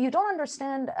 Because if you don't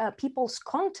understand people's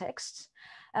contexts,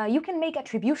 you can make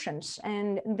attributions,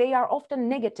 and they are often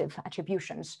negative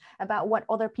attributions about what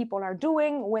other people are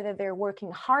doing, whether they're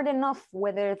working hard enough,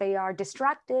 whether they are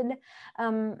distracted.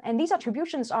 And these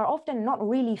attributions are often not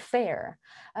really fair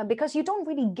because you don't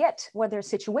really get what their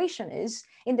situation is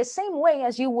in the same way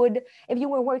as you would if you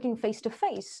were working face to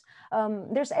face.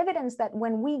 There's evidence that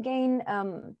when we gain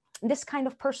this kind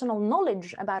of personal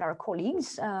knowledge about our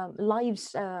colleagues'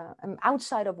 lives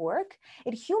outside of work,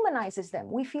 it humanizes them.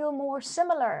 We feel more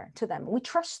similar to them. We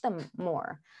trust them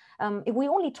more. If we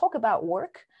only talk about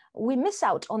work, we miss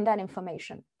out on that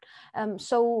information.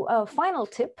 So final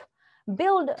tip,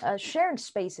 build shared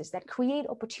spaces that create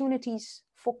opportunities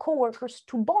for coworkers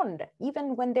to bond,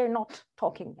 even when they're not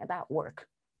talking about work.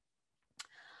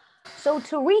 So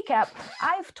to recap,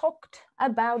 I've talked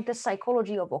about the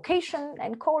psychology of vocation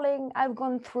and calling. I've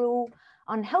gone through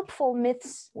unhelpful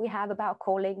myths we have about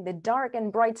calling, the dark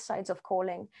and bright sides of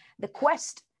calling, the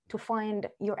quest to find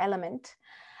your element.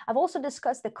 I've also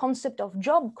discussed the concept of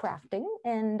job crafting,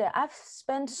 and I've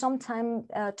spent some time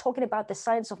talking about the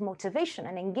sides of motivation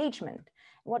and engagement,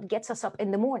 what gets us up in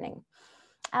the morning.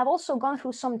 I've also gone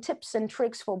through some tips and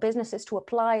tricks for businesses to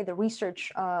apply the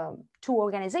research to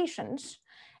organizations.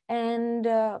 And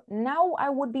now I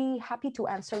would be happy to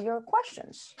answer your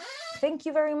questions. Thank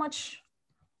you very much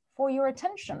for your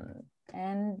attention.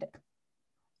 And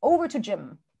over to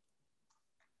Jim.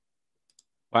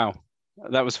 Wow,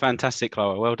 that was fantastic,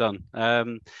 Clara. Well done.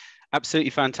 Absolutely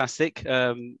fantastic.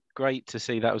 Great to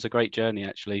see. That was a great journey,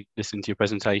 actually, listening to your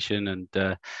presentation, and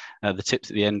the tips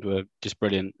at the end were just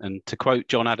brilliant. And to quote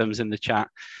John Adams in the chat,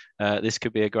 this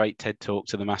could be a great TED talk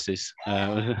to the masses.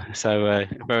 So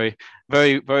very,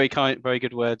 very, very kind, very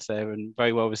good words there, and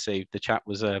very well received. The chat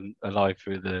was alive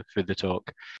through the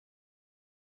talk.